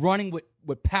 He's running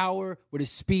with power, with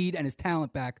his speed, and his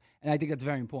talent back, and I think that's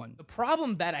very important. The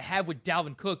problem that I have with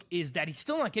Dalvin Cook is that he's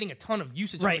still not getting a ton of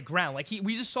usage on the ground. Like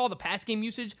we just saw the pass game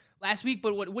usage last week,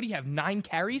 but what do you have, 9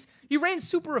 carries? He ran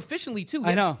super efficiently, too.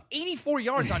 I know. 84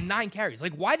 yards on 9 carries.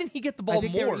 Like, why didn't he get the ball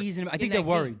more? I think they're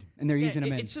worried, and they're easing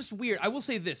him in. It's just weird. I will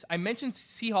say this. I mentioned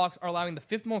Seahawks are allowing the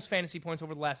 5th most fantasy points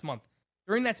over the last month.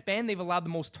 During that span, they've allowed the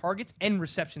most targets and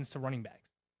receptions to running backs.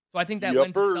 So I think that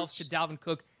lends itself to Dalvin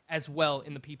Cook as well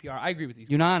in the PPR. I agree with these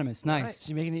guys. Unanimous, nice. Right.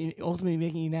 So you're ultimately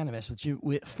making unanimous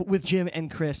with Jim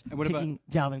and Chris picking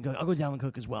Dalvin Cook. I'll go Dalvin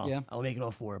Cook as well. Yeah. I'll make it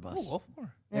all 4 of us. Oh, all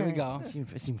 4. There we go. It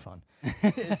seemed fun.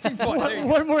 It seemed fun.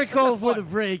 One more call before the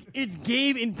break. It's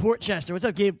Gabe in Port Chester. What's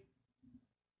up, Gabe?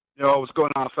 Yo, what's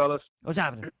going on, fellas? What's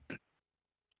happening?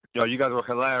 Yo, you guys were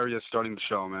hilarious starting the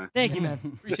show, man. Thank you, man.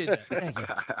 Appreciate that. Thank you.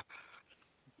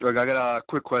 Look, I got a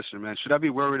quick question, man. Should I be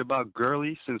worried about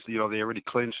Gurley since they already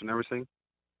clinched and everything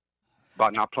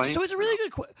about not playing? So it's a really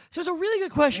good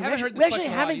question. We actually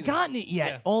haven't gotten it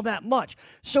yet all that much.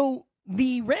 So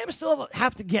the Rams still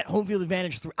have to get home field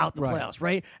advantage throughout the playoffs,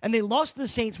 right? And they lost to the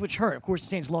Saints, which hurt. Of course, the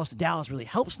Saints lost to Dallas, really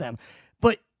helps them.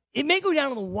 But it may go down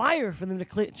to the wire for them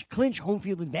to clinch home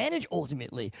field advantage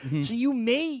ultimately. Mm-hmm. So you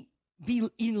may be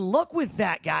in luck with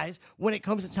that, guys, when it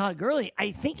comes to Todd Gurley. I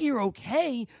think you're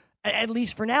okay, at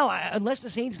least for now, unless the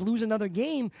Saints lose another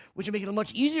game, which would make it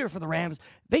much easier for the Rams.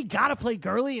 They got to play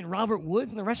Gurley and Robert Woods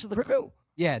and the rest of the crew.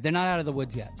 Yeah, they're not out of the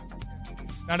woods yet.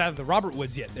 Not out of the Robert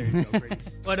Woods yet. There you go, Brady.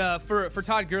 But for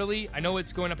Todd Gurley, I know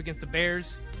it's going up against the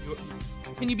Bears.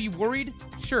 Can you be worried?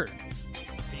 Sure.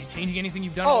 Changing anything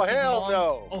you've done? Oh, hell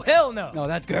no. Oh, hell no. No,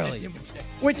 that's Gurley.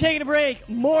 We're taking a break.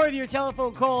 More of your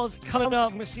telephone calls coming up.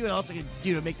 I'm going to see what else I can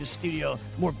do to make the studio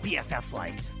more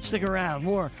BFF-like. Stick around.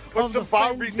 More. Put some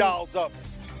Barbie dolls up.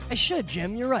 I should,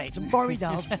 Jim. You're right. Some Barbie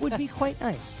dolls would be quite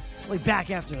nice. We'll be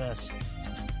back after this.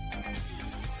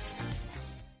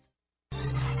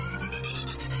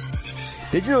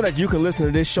 Did you know that you can listen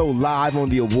to this show live on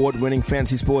the award-winning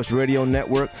Fantasy Sports Radio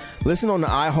Network? Listen on the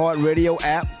iHeartRadio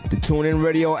app, the TuneIn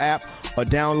Radio app, or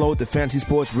download the Fantasy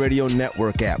Sports Radio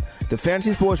Network app. The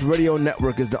Fantasy Sports Radio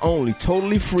Network is the only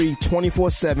totally free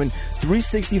 24/7,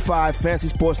 365 fantasy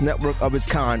sports network of its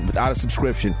kind without a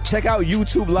subscription. Check out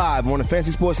YouTube Live on the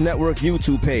Fantasy Sports Network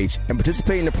YouTube page and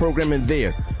participate in the programming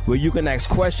there, where you can ask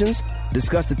questions,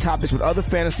 discuss the topics with other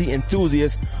fantasy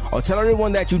enthusiasts, or tell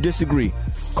everyone that you disagree.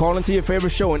 Call into your favorite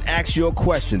show and ask your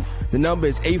question. The number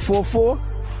is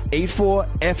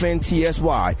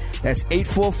 844-84-FNTSY. That's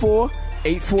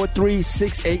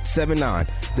 844-843-6879.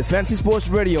 The Fantasy Sports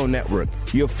Radio Network,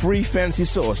 your free fantasy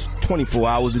source 24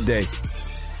 hours a day.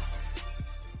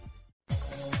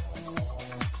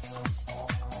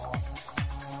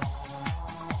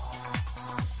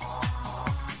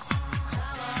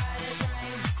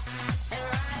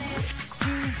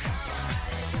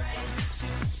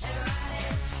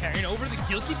 Carrying over the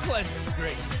guilty pleasure is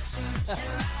great. I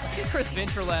see Chris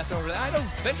Ventura laughed over that. I know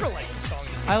Ventura likes the song.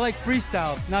 I like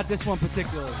freestyle, not this one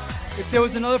particularly. If there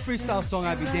was another freestyle song,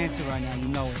 I'd be dancing right now. You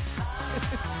know it.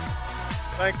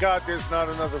 Thank God there's not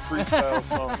another freestyle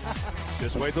song.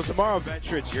 Just wait till tomorrow,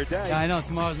 Venture. It's your day. Yeah, I know.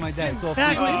 Tomorrow's my day. It's all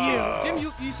back with you.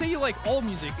 Jim, you say you like all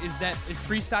music. Is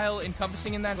freestyle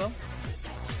encompassing in that as well?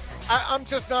 I'm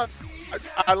just not.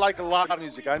 I like a lot of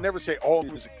music. I never say all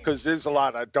music because there's a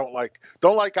lot I don't like.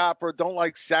 Don't like opera. Don't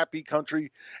like sappy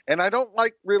country, and I don't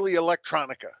like really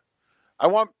electronica. I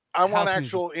want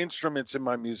actual instruments in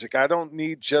my music. I don't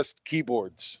need just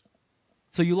keyboards.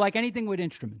 So you like anything with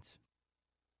instruments?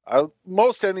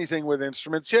 Most anything with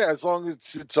instruments, yeah, as long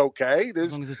as it's okay.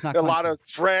 There's a lot of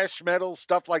thrash metal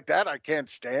stuff like that I can't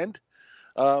stand.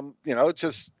 It's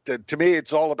just to me,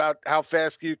 it's all about how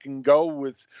fast you can go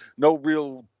with no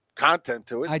real content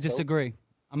to it. I disagree.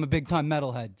 I'm a big time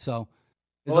metalhead, so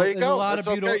there you go. That's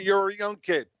okay. You're a young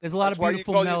kid. There's a lot of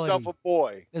beautiful melody. melody. You call yourself a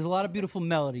boy. There's a lot of beautiful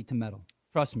melody to metal.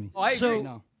 Trust me. Oh, I agree.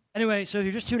 Anyway, so if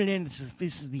you're just tuning in, this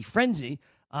is the Frenzy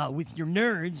with your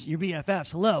nerds, your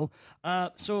BFFs. Hello.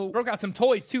 So broke out some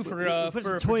toys too for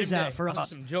some toys out for us.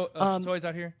 Some toys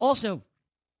out here. Also,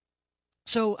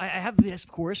 so I have this,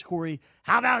 of course, Corey.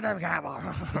 How about them?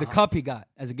 The cup he got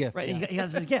as a gift. Right, he got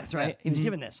as a gift, right? He was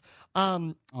given this.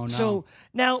 Oh no. So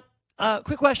now,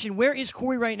 quick question: where is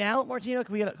Corey right now, Martino?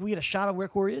 Can we get a shot of where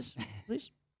Corey is,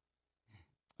 please?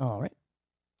 All right.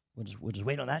 We'll just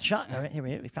wait on that shot. All right, here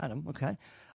we found him. Okay.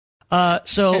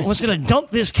 So I'm just gonna dump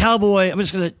this cowboy. I'm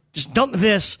just gonna dump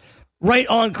this right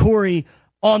on Corey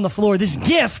on the floor. This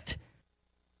gift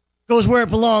goes where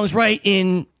it belongs, right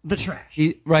in the trash.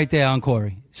 Right there on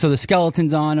Corey. So the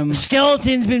skeleton's on him. The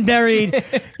skeleton's been buried.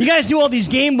 You guys do all these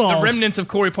game balls. The remnants of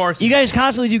Corey Parsons. You guys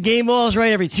constantly do game balls,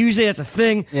 right? Every Tuesday, that's a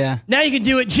thing. Yeah. Now you can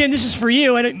do it, Jim. This is for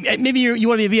you. And maybe you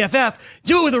want to be a BFF.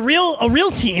 Do it with a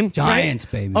real team, Giants,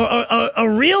 right? baby. A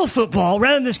real football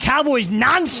rather than this Cowboys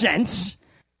nonsense.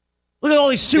 Look at all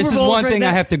these Super Bowls. This is one right thing now.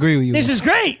 I have to agree with you. This is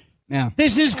great. Yeah.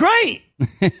 This is great.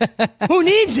 Who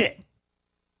needs it?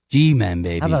 G-Man,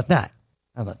 baby. How about that?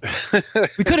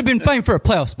 We could have been fighting for a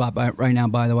playoff spot right now,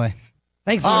 by the way.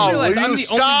 Thankfully.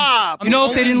 Stop.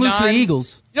 If they didn't lose to the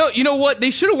Eagles. You know what?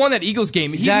 They should have won that Eagles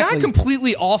game. Exactly. He's not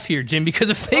completely off here, Jim, because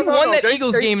if they won that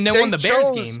Eagles game and then won the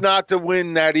Bears game. Not to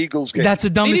win that Eagles game. That's the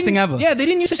dumbest thing ever. Yeah, they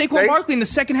didn't use Saquon Barkley in the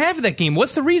second half of that game.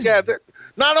 What's the reason? Yeah,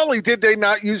 not only did they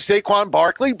not use Saquon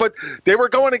Barkley, but they were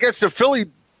going against the Philly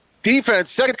defense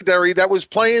secondary that was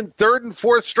playing third and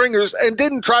fourth stringers and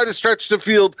didn't try to stretch the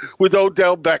field with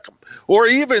Odell Beckham or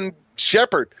even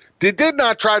Shepard. They did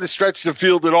not try to stretch the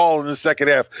field at all in the second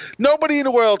half. Nobody in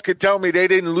the world could tell me they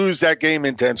didn't lose that game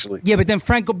intentionally. Yeah, but then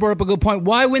Franco brought up a good point.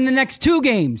 Why win the next 2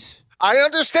 games? I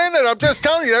understand that. I'm just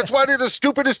telling you. That's why they're the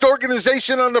stupidest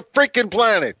organization on the freaking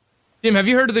planet. Jim, have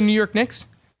you heard of the New York Knicks?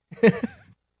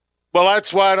 Well,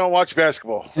 that's why I don't watch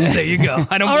basketball. There you go.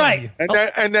 I don't All right. you.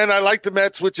 And then I like the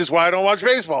Mets, which is why I don't watch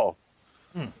baseball.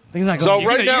 Things like So You're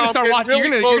right gonna, now,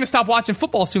 you're going to stop watching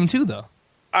football soon, too, though.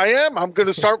 I am. I'm going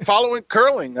to start following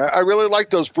curling. I really like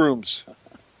those brooms.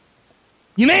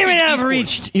 You may or may not have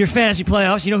reached your fantasy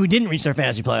playoffs. You know who didn't reach their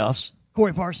fantasy playoffs?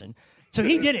 Corey Parson. So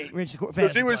he didn't reach the fantasy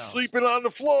Because he was playoffs. sleeping on the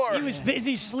floor. He was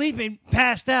busy sleeping,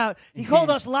 passed out. He called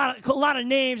us a lot of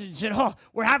names and said, "Oh,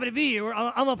 we're happy to be here.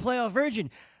 I'm a playoff virgin."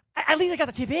 At least I got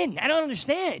the tip in. I don't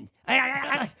understand.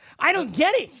 I don't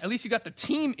get it. At least you got the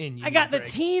team in you. I got the Greg.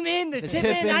 team in, the tip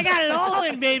in. I got it all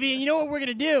in, baby. And you know what we're going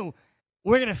to do?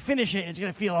 We're going to finish it, and it's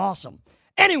going to feel awesome.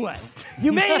 Anyway,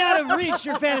 you may not have reached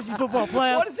your fantasy football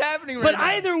playoffs. What is happening right But now?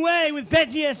 either way, with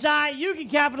BetDSI, you can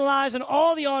capitalize on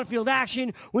all the on-field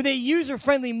action with a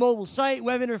user-friendly mobile site,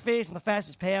 web interface, and the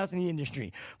fastest payouts in the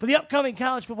industry. For the upcoming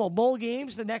college football bowl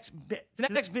games, the next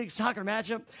big soccer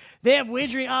matchup, they have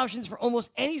wagering options for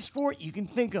almost any sport you can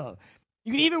think of.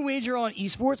 You can even wager on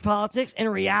esports, politics,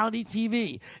 and reality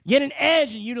TV. Get an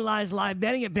edge and utilize live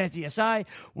betting at BetDSI,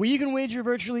 where you can wager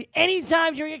virtually any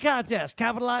time during a contest,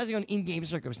 capitalizing on in-game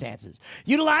circumstances.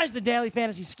 Utilize the daily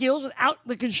fantasy skills without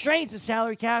the constraints of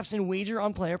salary caps and wager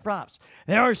on player props.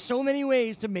 There are so many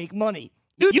ways to make money.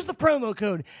 Use the promo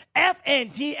code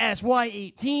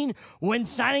FNTSY18 when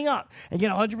signing up and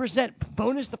get a 100%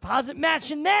 bonus deposit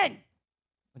match. And then,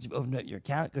 once you've opened up your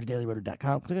account, go to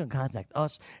dailyroto.com, click on Contact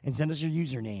Us, and send us your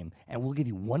username, and we'll give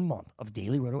you 1 month of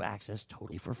Daily Roto access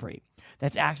totally for free.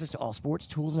 That's access to all sports,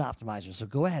 tools, and optimizers. So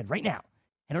go ahead right now.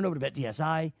 Head on over to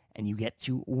BetDSI, and you get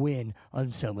to win on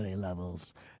so many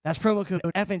levels. That's promo code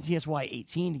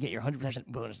FNTSY18 to get your 100%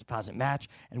 bonus deposit match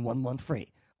and 1 month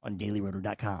free on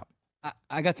dailyroto.com.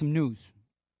 I got some news.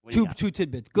 Two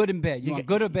tidbits, good and bad. You want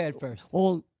good or bad first?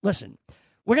 Well, listen,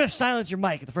 we're going to silence your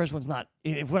mic if the first one's not,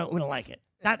 if we don't like it.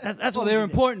 That's what they're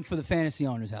important for the fantasy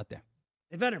owners out there.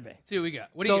 They better be. See what we got.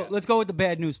 What do you got? Let's go with the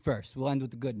bad news first. We'll end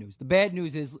with the good news. The bad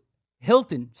news is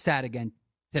Hilton sat again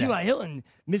today. T.Y. Hilton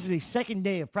misses a second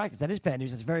day of practice. That is bad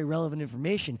news. That's very relevant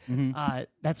information.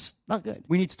 That's not good.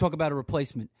 We need to talk about a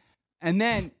replacement. And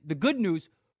then the good news,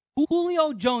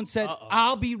 Julio Jones said,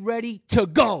 I'll be ready to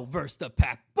go versus the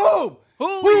Pack. Boom!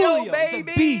 Julio,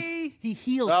 baby! Beast. He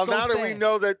heals well, so now that fast.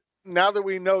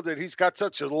 we know that he's got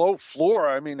such a low floor,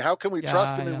 I mean, how can we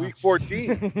trust him in Week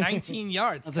 14? 19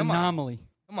 yards. That's an anomaly.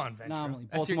 Come on, Ventura. Anomaly.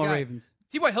 That's your Baltimore guy. Ravens.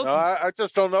 T.Y. Hilton. No, I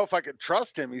just don't know if I could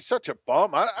trust him. He's such a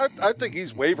bum. I think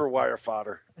he's waiver wire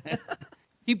fodder.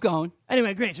 Keep going.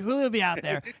 Anyway, great. So Julio will be out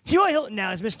there. T.Y. Hilton now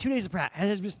has missed 2 days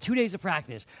of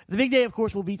practice. The big day, of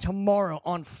course, will be tomorrow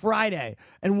on Friday,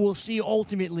 and we'll see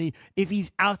ultimately if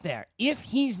he's out there. If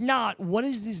he's not, what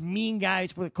does this mean,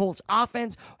 guys, for the Colts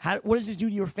offense? What does this do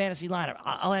to your fantasy lineup?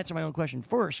 I'll answer my own question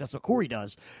first. That's what Corey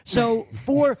does. So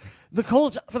for the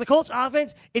Colts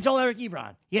offense, it's all Eric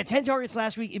Ebron. He had 10 targets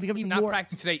last week. It becomes even not more.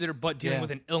 practicing today, but dealing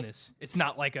with an illness. It's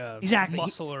not like a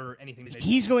muscle or anything.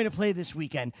 He's going to play this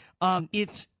weekend.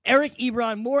 It's Eric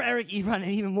Ebron, more Eric Ebron,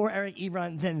 and even more Eric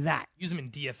Ebron than that. Use him in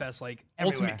DFS, like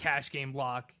Everywhere. ultimate cash game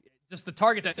block. Just the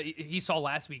target that he saw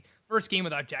last week. First game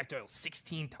without Jack Doyle,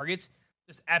 16 targets.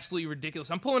 Just absolutely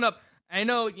ridiculous. I'm pulling up. I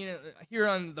know, here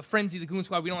on the Frenzy, the Goon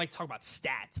Squad, we don't like to talk about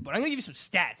stats, but I'm going to give you some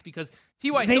stats because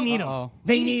T.Y. They need him.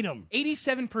 They need him.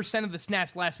 87% of the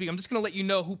snaps last week. I'm just going to let you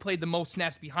know who played the most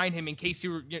snaps behind him in case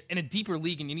you're in a deeper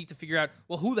league and you need to figure out,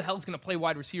 well, who the hell is going to play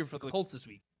wide receiver for the Colts this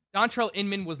week? Dontrell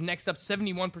Inman was next up,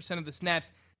 71% of the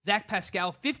snaps. Zach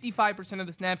Pascal, 55% of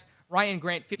the snaps. Ryan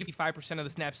Grant, 55% of the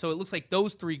snaps. So it looks like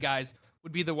those three guys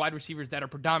would be the wide receivers that are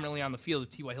predominantly on the field if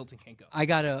T.Y. Hilton can't go. I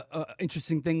got a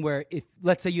interesting thing where if,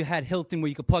 let's say you had Hilton where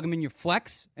you could plug him in your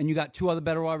flex and you got 2 other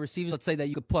better wide receivers, let's say that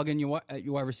you could plug in your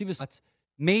wide receiver slots,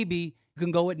 maybe you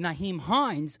can go with Naheem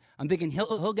Hines. I'm thinking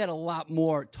he'll get a lot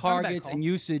more targets and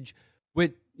usage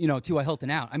with, T.Y. Hilton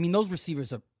out. I mean, those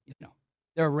receivers are,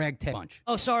 they're a ragtag bunch.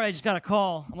 Oh, sorry, I just got a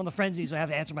call. I'm on the Frenzy, so I have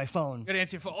to answer my phone. Got to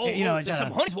answer your phone. There's some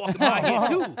honeys walking by here,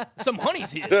 too. Some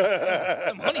honeys here.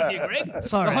 Greg.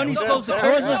 Sorry. The honey's close to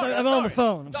I'm on the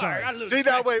phone. I'm sorry. See,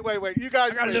 now, wait. You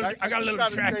guys, I got a little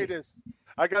say this.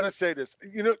 I got to say this.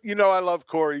 I love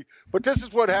Corey, but this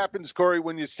is what happens, Corey,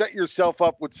 when you set yourself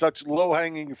up with such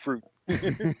low-hanging fruit.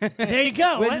 There you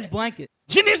go. Where's his blanket?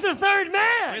 Jimmy's the third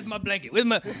man. Where's my blanket? Where's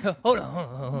my... Hold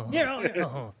on. Here.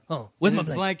 Where's my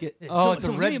blanket? blanket? Oh, it's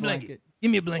a red blanket. Give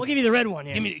me a blanket. We'll give you the red one.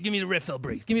 Yeah. Give me the red felt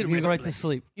breaks. Give me the red go right blanket. to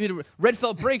sleep. Give me the red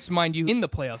felt breaks, mind you, in the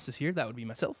playoffs this year. That would be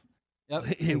myself. Yep.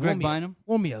 Hey, Greg Bynum.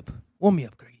 Warm me up,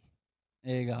 Greggy.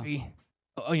 There you go. Greggy.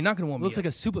 Oh, you're not gonna warm me Looks up. like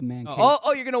a Superman. Cape.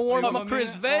 Oh, you're gonna warm up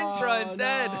Chris Ventura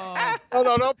instead.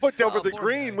 No, don't put over the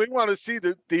green. We want to see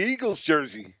the Eagles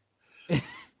jersey.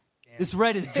 This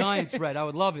red is Giants red. I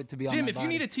would love it to be on Jim, my if body. you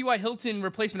need a T.Y. Hilton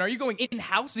replacement, are you going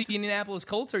in-house to the Indianapolis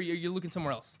Colts, or are you looking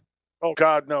somewhere else? Oh,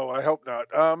 God, no, I hope not.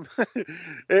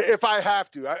 If I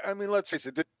have to. I mean, let's face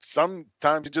it,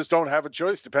 sometimes you just don't have a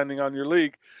choice depending on your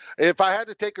league. If I had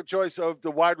to take a choice of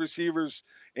the wide receivers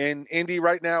in Indy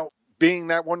right now, being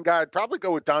that one guy, I'd probably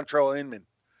go with Dontrell Inman.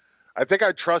 I think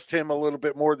I trust him a little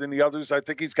bit more than the others. I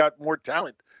think he's got more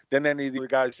talent than any of the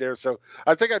guys there. So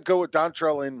I think I'd go with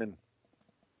Dontrell Inman.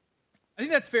 I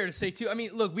think that's fair to say, too. I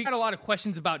mean, look, we got a lot of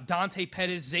questions about Dante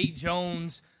Pettis, Zay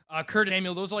Jones, Curtis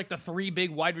Samuel. Those are like the three big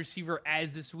wide receiver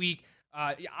ads this week.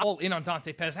 All in on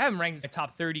Dante Pettis. I have him ranked as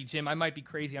top 30, Jim. I might be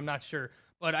crazy. I'm not sure.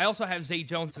 But I also have Zay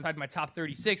Jones inside my top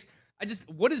 36.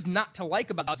 What is not to like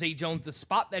about Zay Jones, the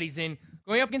spot that he's in,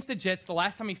 going up against the Jets, the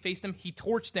last time he faced them, he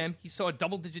torched them. He saw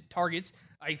double-digit targets.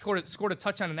 He scored a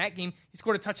touchdown in that game. He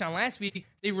scored a touchdown last week.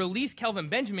 They released Kelvin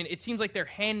Benjamin. It seems like they're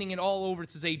handing it all over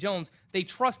to Zay Jones. They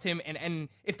trust him, and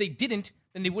if they didn't,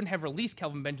 then they wouldn't have released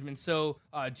Kelvin Benjamin. So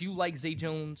do you like Zay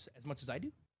Jones as much as I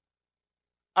do?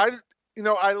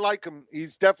 I like him.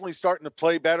 He's definitely starting to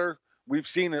play better. We've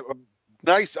seen a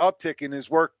nice uptick in his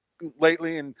work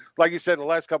lately, and like you said, the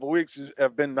last couple of weeks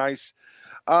have been nice.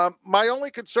 My only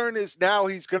concern is now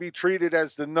he's going to be treated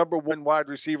as the number one wide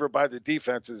receiver by the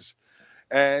defenses,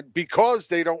 and because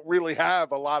they don't really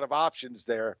have a lot of options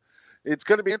there, it's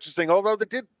going to be interesting. Although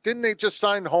didn't they just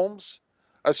sign Holmes?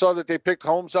 I saw that they picked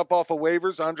Holmes up off of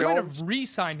waivers. Andre They might Holmes have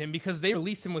re-signed him because they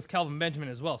released him with Kelvin Benjamin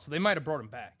as well, so they might have brought him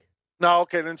back. No,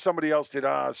 okay, then somebody else did.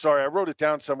 Sorry, I wrote it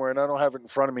down somewhere, and I don't have it in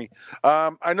front of me.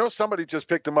 I know somebody just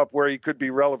picked him up where he could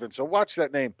be relevant, so watch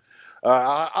that name.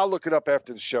 I'll look it up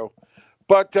after the show.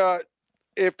 But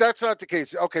if that's not the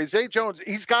case, okay, Zay Jones,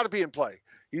 he's got to be in play.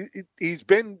 He's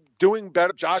been doing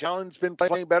better. Josh Allen's been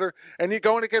playing better, and you're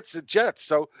going against the Jets.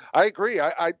 So I agree.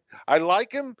 I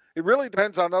like him. It really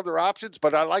depends on other options,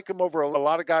 but I like him over a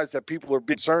lot of guys that people are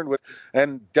concerned with,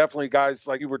 and definitely guys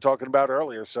like you were talking about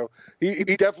earlier. So he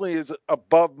definitely is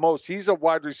above most. He's a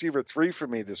wide receiver 3 for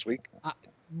me this week.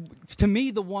 To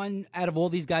me, the one out of all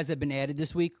these guys that have been added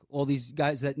this week, all these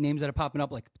guys names that are popping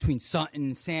up, like between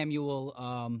Sutton,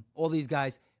 Samuel, all these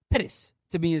guys, Pettis.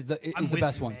 To me, is the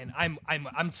best one. Man.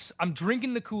 I'm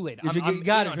drinking the Kool-Aid. You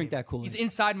got to drink that Kool-Aid. He's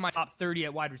inside my top 30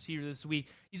 at wide receiver this week.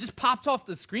 He just popped off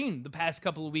the screen the past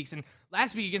couple of weeks. And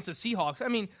last week against the Seahawks, I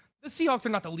mean, the Seahawks are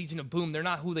not the Legion of Boom. They're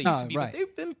not who they used to be, right. but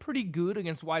they've been pretty good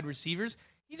against wide receivers.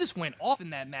 He just went off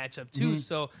in that matchup, too. Mm-hmm.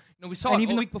 So, we saw and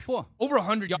even the week before. Over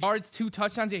 100 yards, 2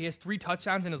 touchdowns. Yeah, he has 3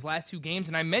 touchdowns in his last 2 games.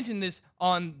 And I mentioned this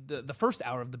on the first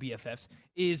hour of the BFFs,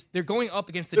 is they're going up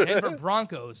against the Denver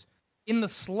Broncos. In the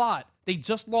slot, they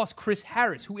just lost Chris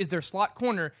Harris, who is their slot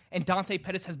corner, and Dante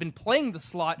Pettis has been playing the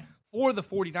slot for the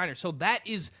 49ers. So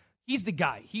he's the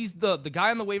guy. He's the guy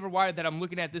on the waiver wire that I'm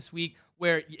looking at this week,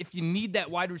 where if you need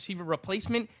that wide receiver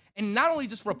replacement, and not only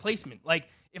just replacement, like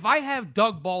if I have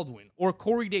Doug Baldwin or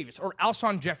Corey Davis or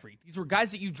Alshon Jeffrey, these were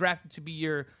guys that you drafted to be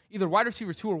your either wide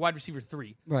receiver 2 or wide receiver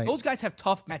 3. Right. Those guys have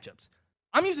tough matchups.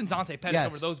 I'm using Dante Pettis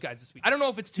over those guys this week. I don't know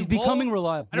if it's too He's becoming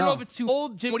reliable. I don't know if it's too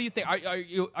old. Jim, what do you think?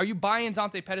 Are you buying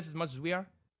Dante Pettis as much as we are?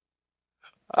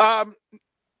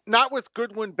 Not with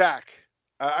Goodwin back.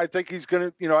 I think he's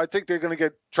going to, I think they're going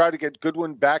to try to get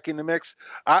Goodwin back in the mix.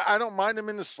 I don't mind him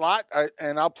in the slot,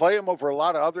 and I'll play him over a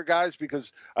lot of other guys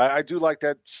because I do like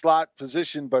that slot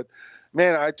position. But,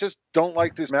 man, I just don't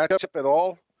like this matchup at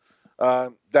all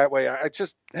that way.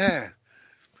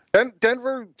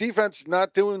 Denver defense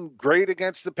not doing great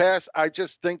against the pass. I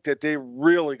just think that they're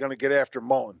really going to get after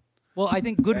Mullen. Well, I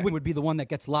think Goodwin would be the one that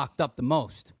gets locked up the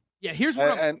most. Yeah, here's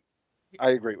what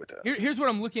I agree with that. Here's what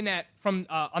I'm looking at from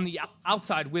on the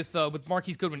outside with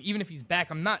Marquise Goodwin. Even if he's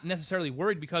back, I'm not necessarily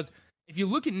worried because if you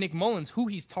look at Nick Mullins, who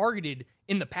he's targeted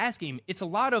in the pass game, it's a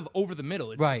lot of over the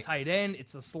middle. It's the tight end,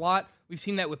 it's the slot. We've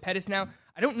seen that with Pettis now.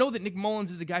 I don't know that Nick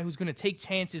Mullins is a guy who's going to take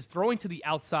chances throwing to the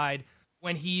outside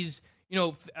when he's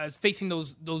facing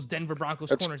those Denver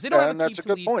Broncos corners. They don't have a that's a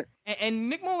good point. And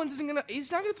Nick Mullins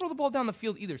he's not gonna throw the ball down the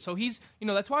field either. So he's,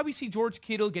 that's why we see George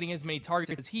Kittle getting as many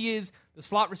targets as he is, the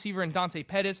slot receiver and Dante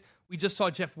Pettis. We just saw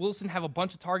Jeff Wilson have a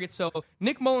bunch of targets. So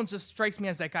Nick Mullins just strikes me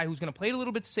as that guy who's gonna play it a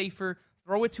little bit safer,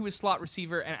 throw it to his slot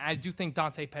receiver, and I do think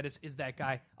Dante Pettis is that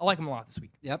guy. I like him a lot this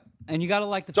week. Yep. And you gotta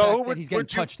like the fact that he's getting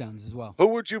touchdowns as well. Who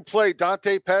would you play,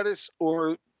 Dante Pettis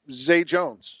or Zay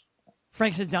Jones?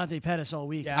 Frank says Dante Pettis all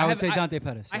week. Yeah, I would say Dante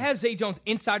Pettis. I have Zay Jones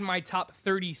inside my top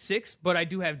 36, but I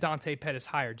do have Dante Pettis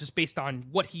higher just based on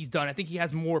what he's done. I think he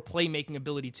has more playmaking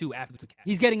ability, too, after the catch.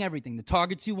 He's getting everything. The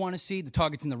targets you want to see, the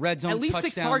targets in the red zone, At least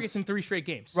touchdowns. 6 targets in 3 straight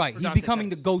games. Right. He's becoming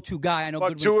the go-to guy. I know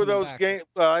but Goodwin's 2 of those games,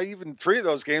 even 3 of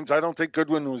those games, I don't think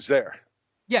Goodwin was there.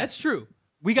 Yeah, that's true.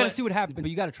 We got to see what happens, but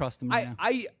you got to trust him.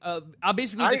 I'll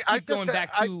basically just keep going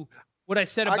back to what I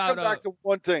said about. I come back to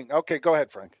one thing. Okay, go ahead,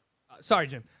 Frank. Sorry,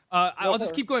 Jim. I'll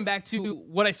just keep going back to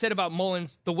what I said about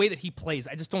Mullins, the way that he plays.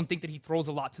 I just don't think that he throws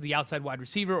a lot to the outside wide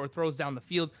receiver or throws down the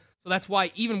field. So that's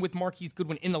why even with Marquise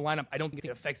Goodwin in the lineup, I don't think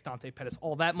it affects Dante Pettis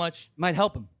all that much. Might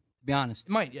help him, to be honest.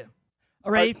 It might, yeah.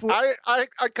 All right. I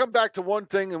come back to one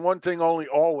thing and one thing only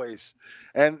always.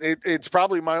 And it's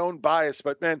probably my own bias,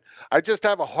 but, man, I just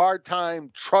have a hard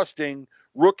time trusting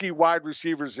rookie wide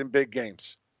receivers in big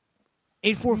games.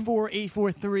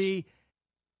 844-843.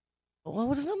 Well,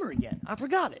 what's his number again? I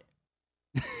forgot it.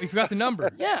 We forgot the number.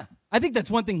 Yeah. I think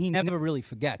that's one thing he never really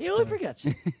forgets. He only forgets.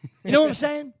 You know what I'm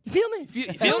saying? You feel me? You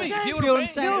feel me? You feel what I'm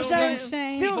saying? You know what I'm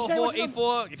saying?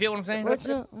 844, you feel what I'm saying? Let's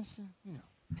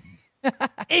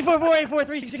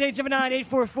 844-843-6879.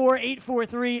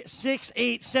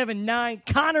 844-843-6879.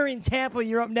 Connor in Tampa,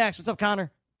 you're up next. What's up, Connor?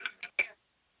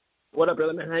 What up,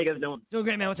 brother, man? How you guys doing? Doing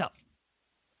great, man. What's up?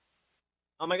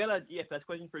 I got a DFS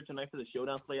question for tonight for the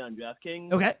showdown play on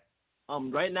DraftKings. Okay.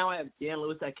 Right now I have Dan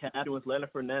Lewis at captain with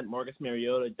Leonard Fournette, Marcus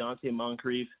Mariota, Dante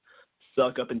Moncrief,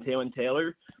 Suckup, and Taylor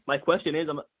Taylor. My question is,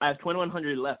 I have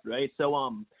 2,100 left, right?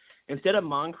 So instead of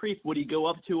Moncrief, would he go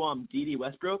up to D.D.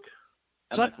 Westbrook?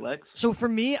 So for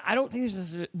me, I don't think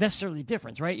there's necessarily a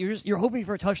difference, right? You're hoping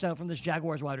for a touchdown from this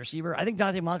Jaguars wide receiver. I think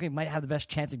Dante Moncrief might have the best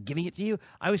chance of giving it to you.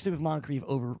 I always stick with Moncrief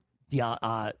over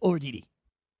D.D.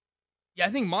 Yeah, I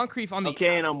think Moncrief on the...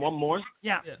 Okay, and one more?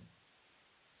 Yeah.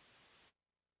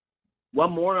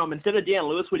 One more. Instead of Dan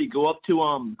Lewis, would he go up to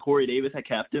Corey Davis at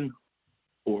captain?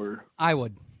 Or I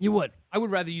would. You would. I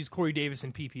would rather use Corey Davis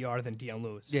in PPR than Deion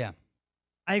Lewis. Yeah.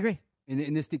 I agree.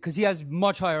 In this, because he has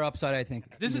much higher upside, I think.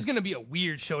 This is going to be a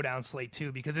weird showdown slate,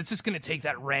 too, because it's just going to take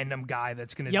that random guy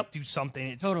that's going to do something.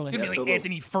 It's totally. going to be like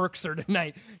Anthony Ferkser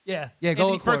tonight. Yeah. Go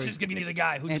Anthony Ferkser is going to be the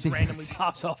guy who just randomly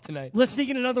pops off tonight. Let's sneak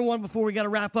in another one before we got to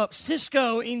wrap up.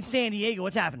 Cisco in San Diego.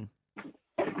 What's happening?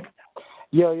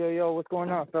 Yo. What's going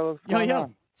on, fellas?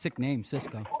 Yo. Sick name,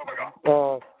 Cisco.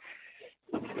 Who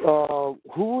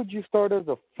would you start as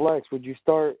a flex? Would you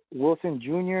start Wilson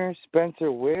Jr., Spencer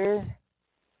Ware?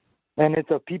 And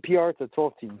it's a PPR, it's a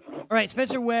 12 team. All right,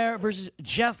 Spencer Ware versus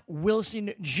Jeff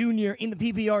Wilson Jr. in the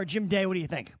PPR. Jim Day, what do you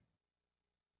think?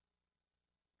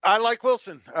 I like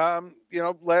Wilson.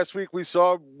 Last week we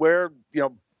saw Ware,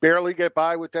 barely get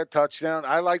by with that touchdown.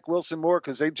 I like Wilson more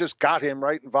because they just got him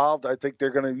right involved. I think they're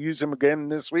going to use him again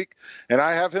this week, and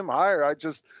I have him higher.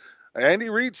 Andy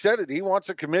Reid said it. He wants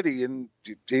a committee, and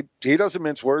he doesn't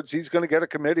mince words. He's going to get a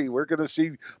committee. We're going to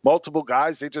see multiple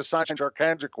guys. They just signed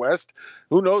Charcandrick West.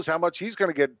 Who knows how much he's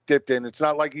going to get dipped in? It's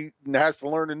not like he has to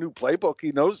learn a new playbook.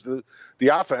 He knows the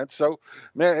offense. So,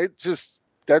 man, it just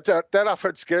that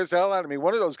offense scares the hell out of me.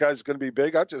 One of those guys is going to be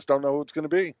big. I just don't know who it's going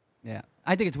to be. Yeah,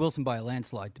 I think it's Wilson by a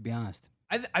landslide, to be honest.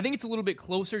 I think it's a little bit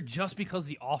closer just because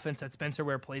the offense that Spencer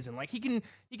Ware plays in. Like, he can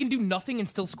do nothing and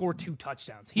still score 2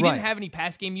 touchdowns. He didn't have any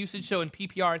pass game usage, so in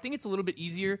PPR, I think it's a little bit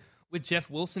easier with Jeff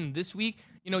Wilson this week.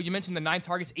 You mentioned the 9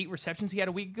 targets, 8 receptions he had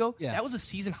a week ago. Yeah. That was a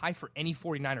season high for any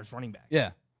 49ers running back.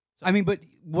 Yeah. But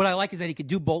what I like is that he could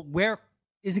do both. Ware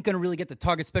isn't going to really get the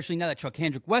target, especially now that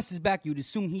Charcandrick West is back. You'd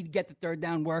assume he'd get the third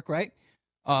down work, right,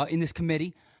 in this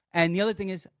committee. And the other thing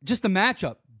is just the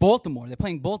matchup. Baltimore. They're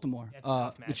playing Baltimore,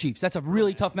 the Chiefs. That's a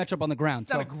really tough matchup on the ground.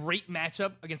 It's not a great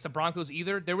matchup against the Broncos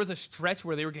either. There was a stretch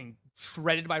where they were getting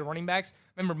shredded by running backs.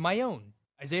 Remember, my own,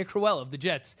 Isaiah Crowell of the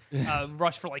Jets,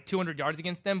 rushed for like 200 yards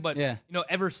against them. But,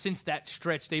 ever since that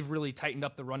stretch, they've really tightened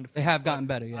up the run defense. They have gotten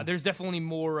better, yeah. There's definitely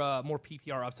more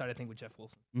PPR upside, I think, with Jeff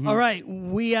Wilson. Mm-hmm. All right,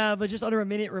 we have just under a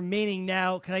minute remaining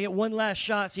now. Can I get one last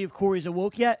shot, see if Corey's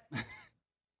awoke yet?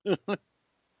 Let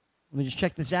me just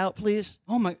check this out, please.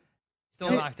 Oh, my...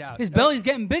 Still knocked out. His belly's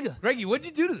getting bigger. Greggy, what'd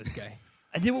you do to this guy?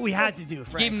 I did what we had to do,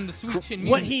 Frank. Gave him the sweet chin.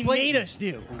 What he made us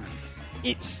do.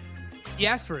 He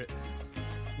asked for it.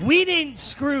 We didn't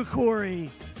screw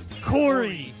Corey.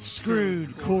 Corey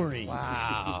screwed Corey.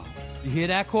 Wow. You hear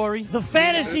that, Corey? The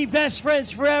Fantasy Best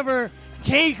Friends Forever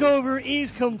takeover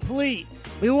is complete.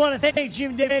 We want to thank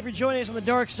Jim Day for joining us on the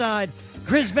dark side.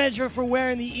 Chris Ventura for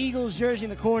wearing the Eagles jersey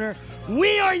in the corner.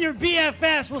 We are your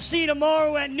BFFs. We'll see you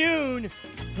tomorrow at noon.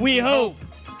 We hope.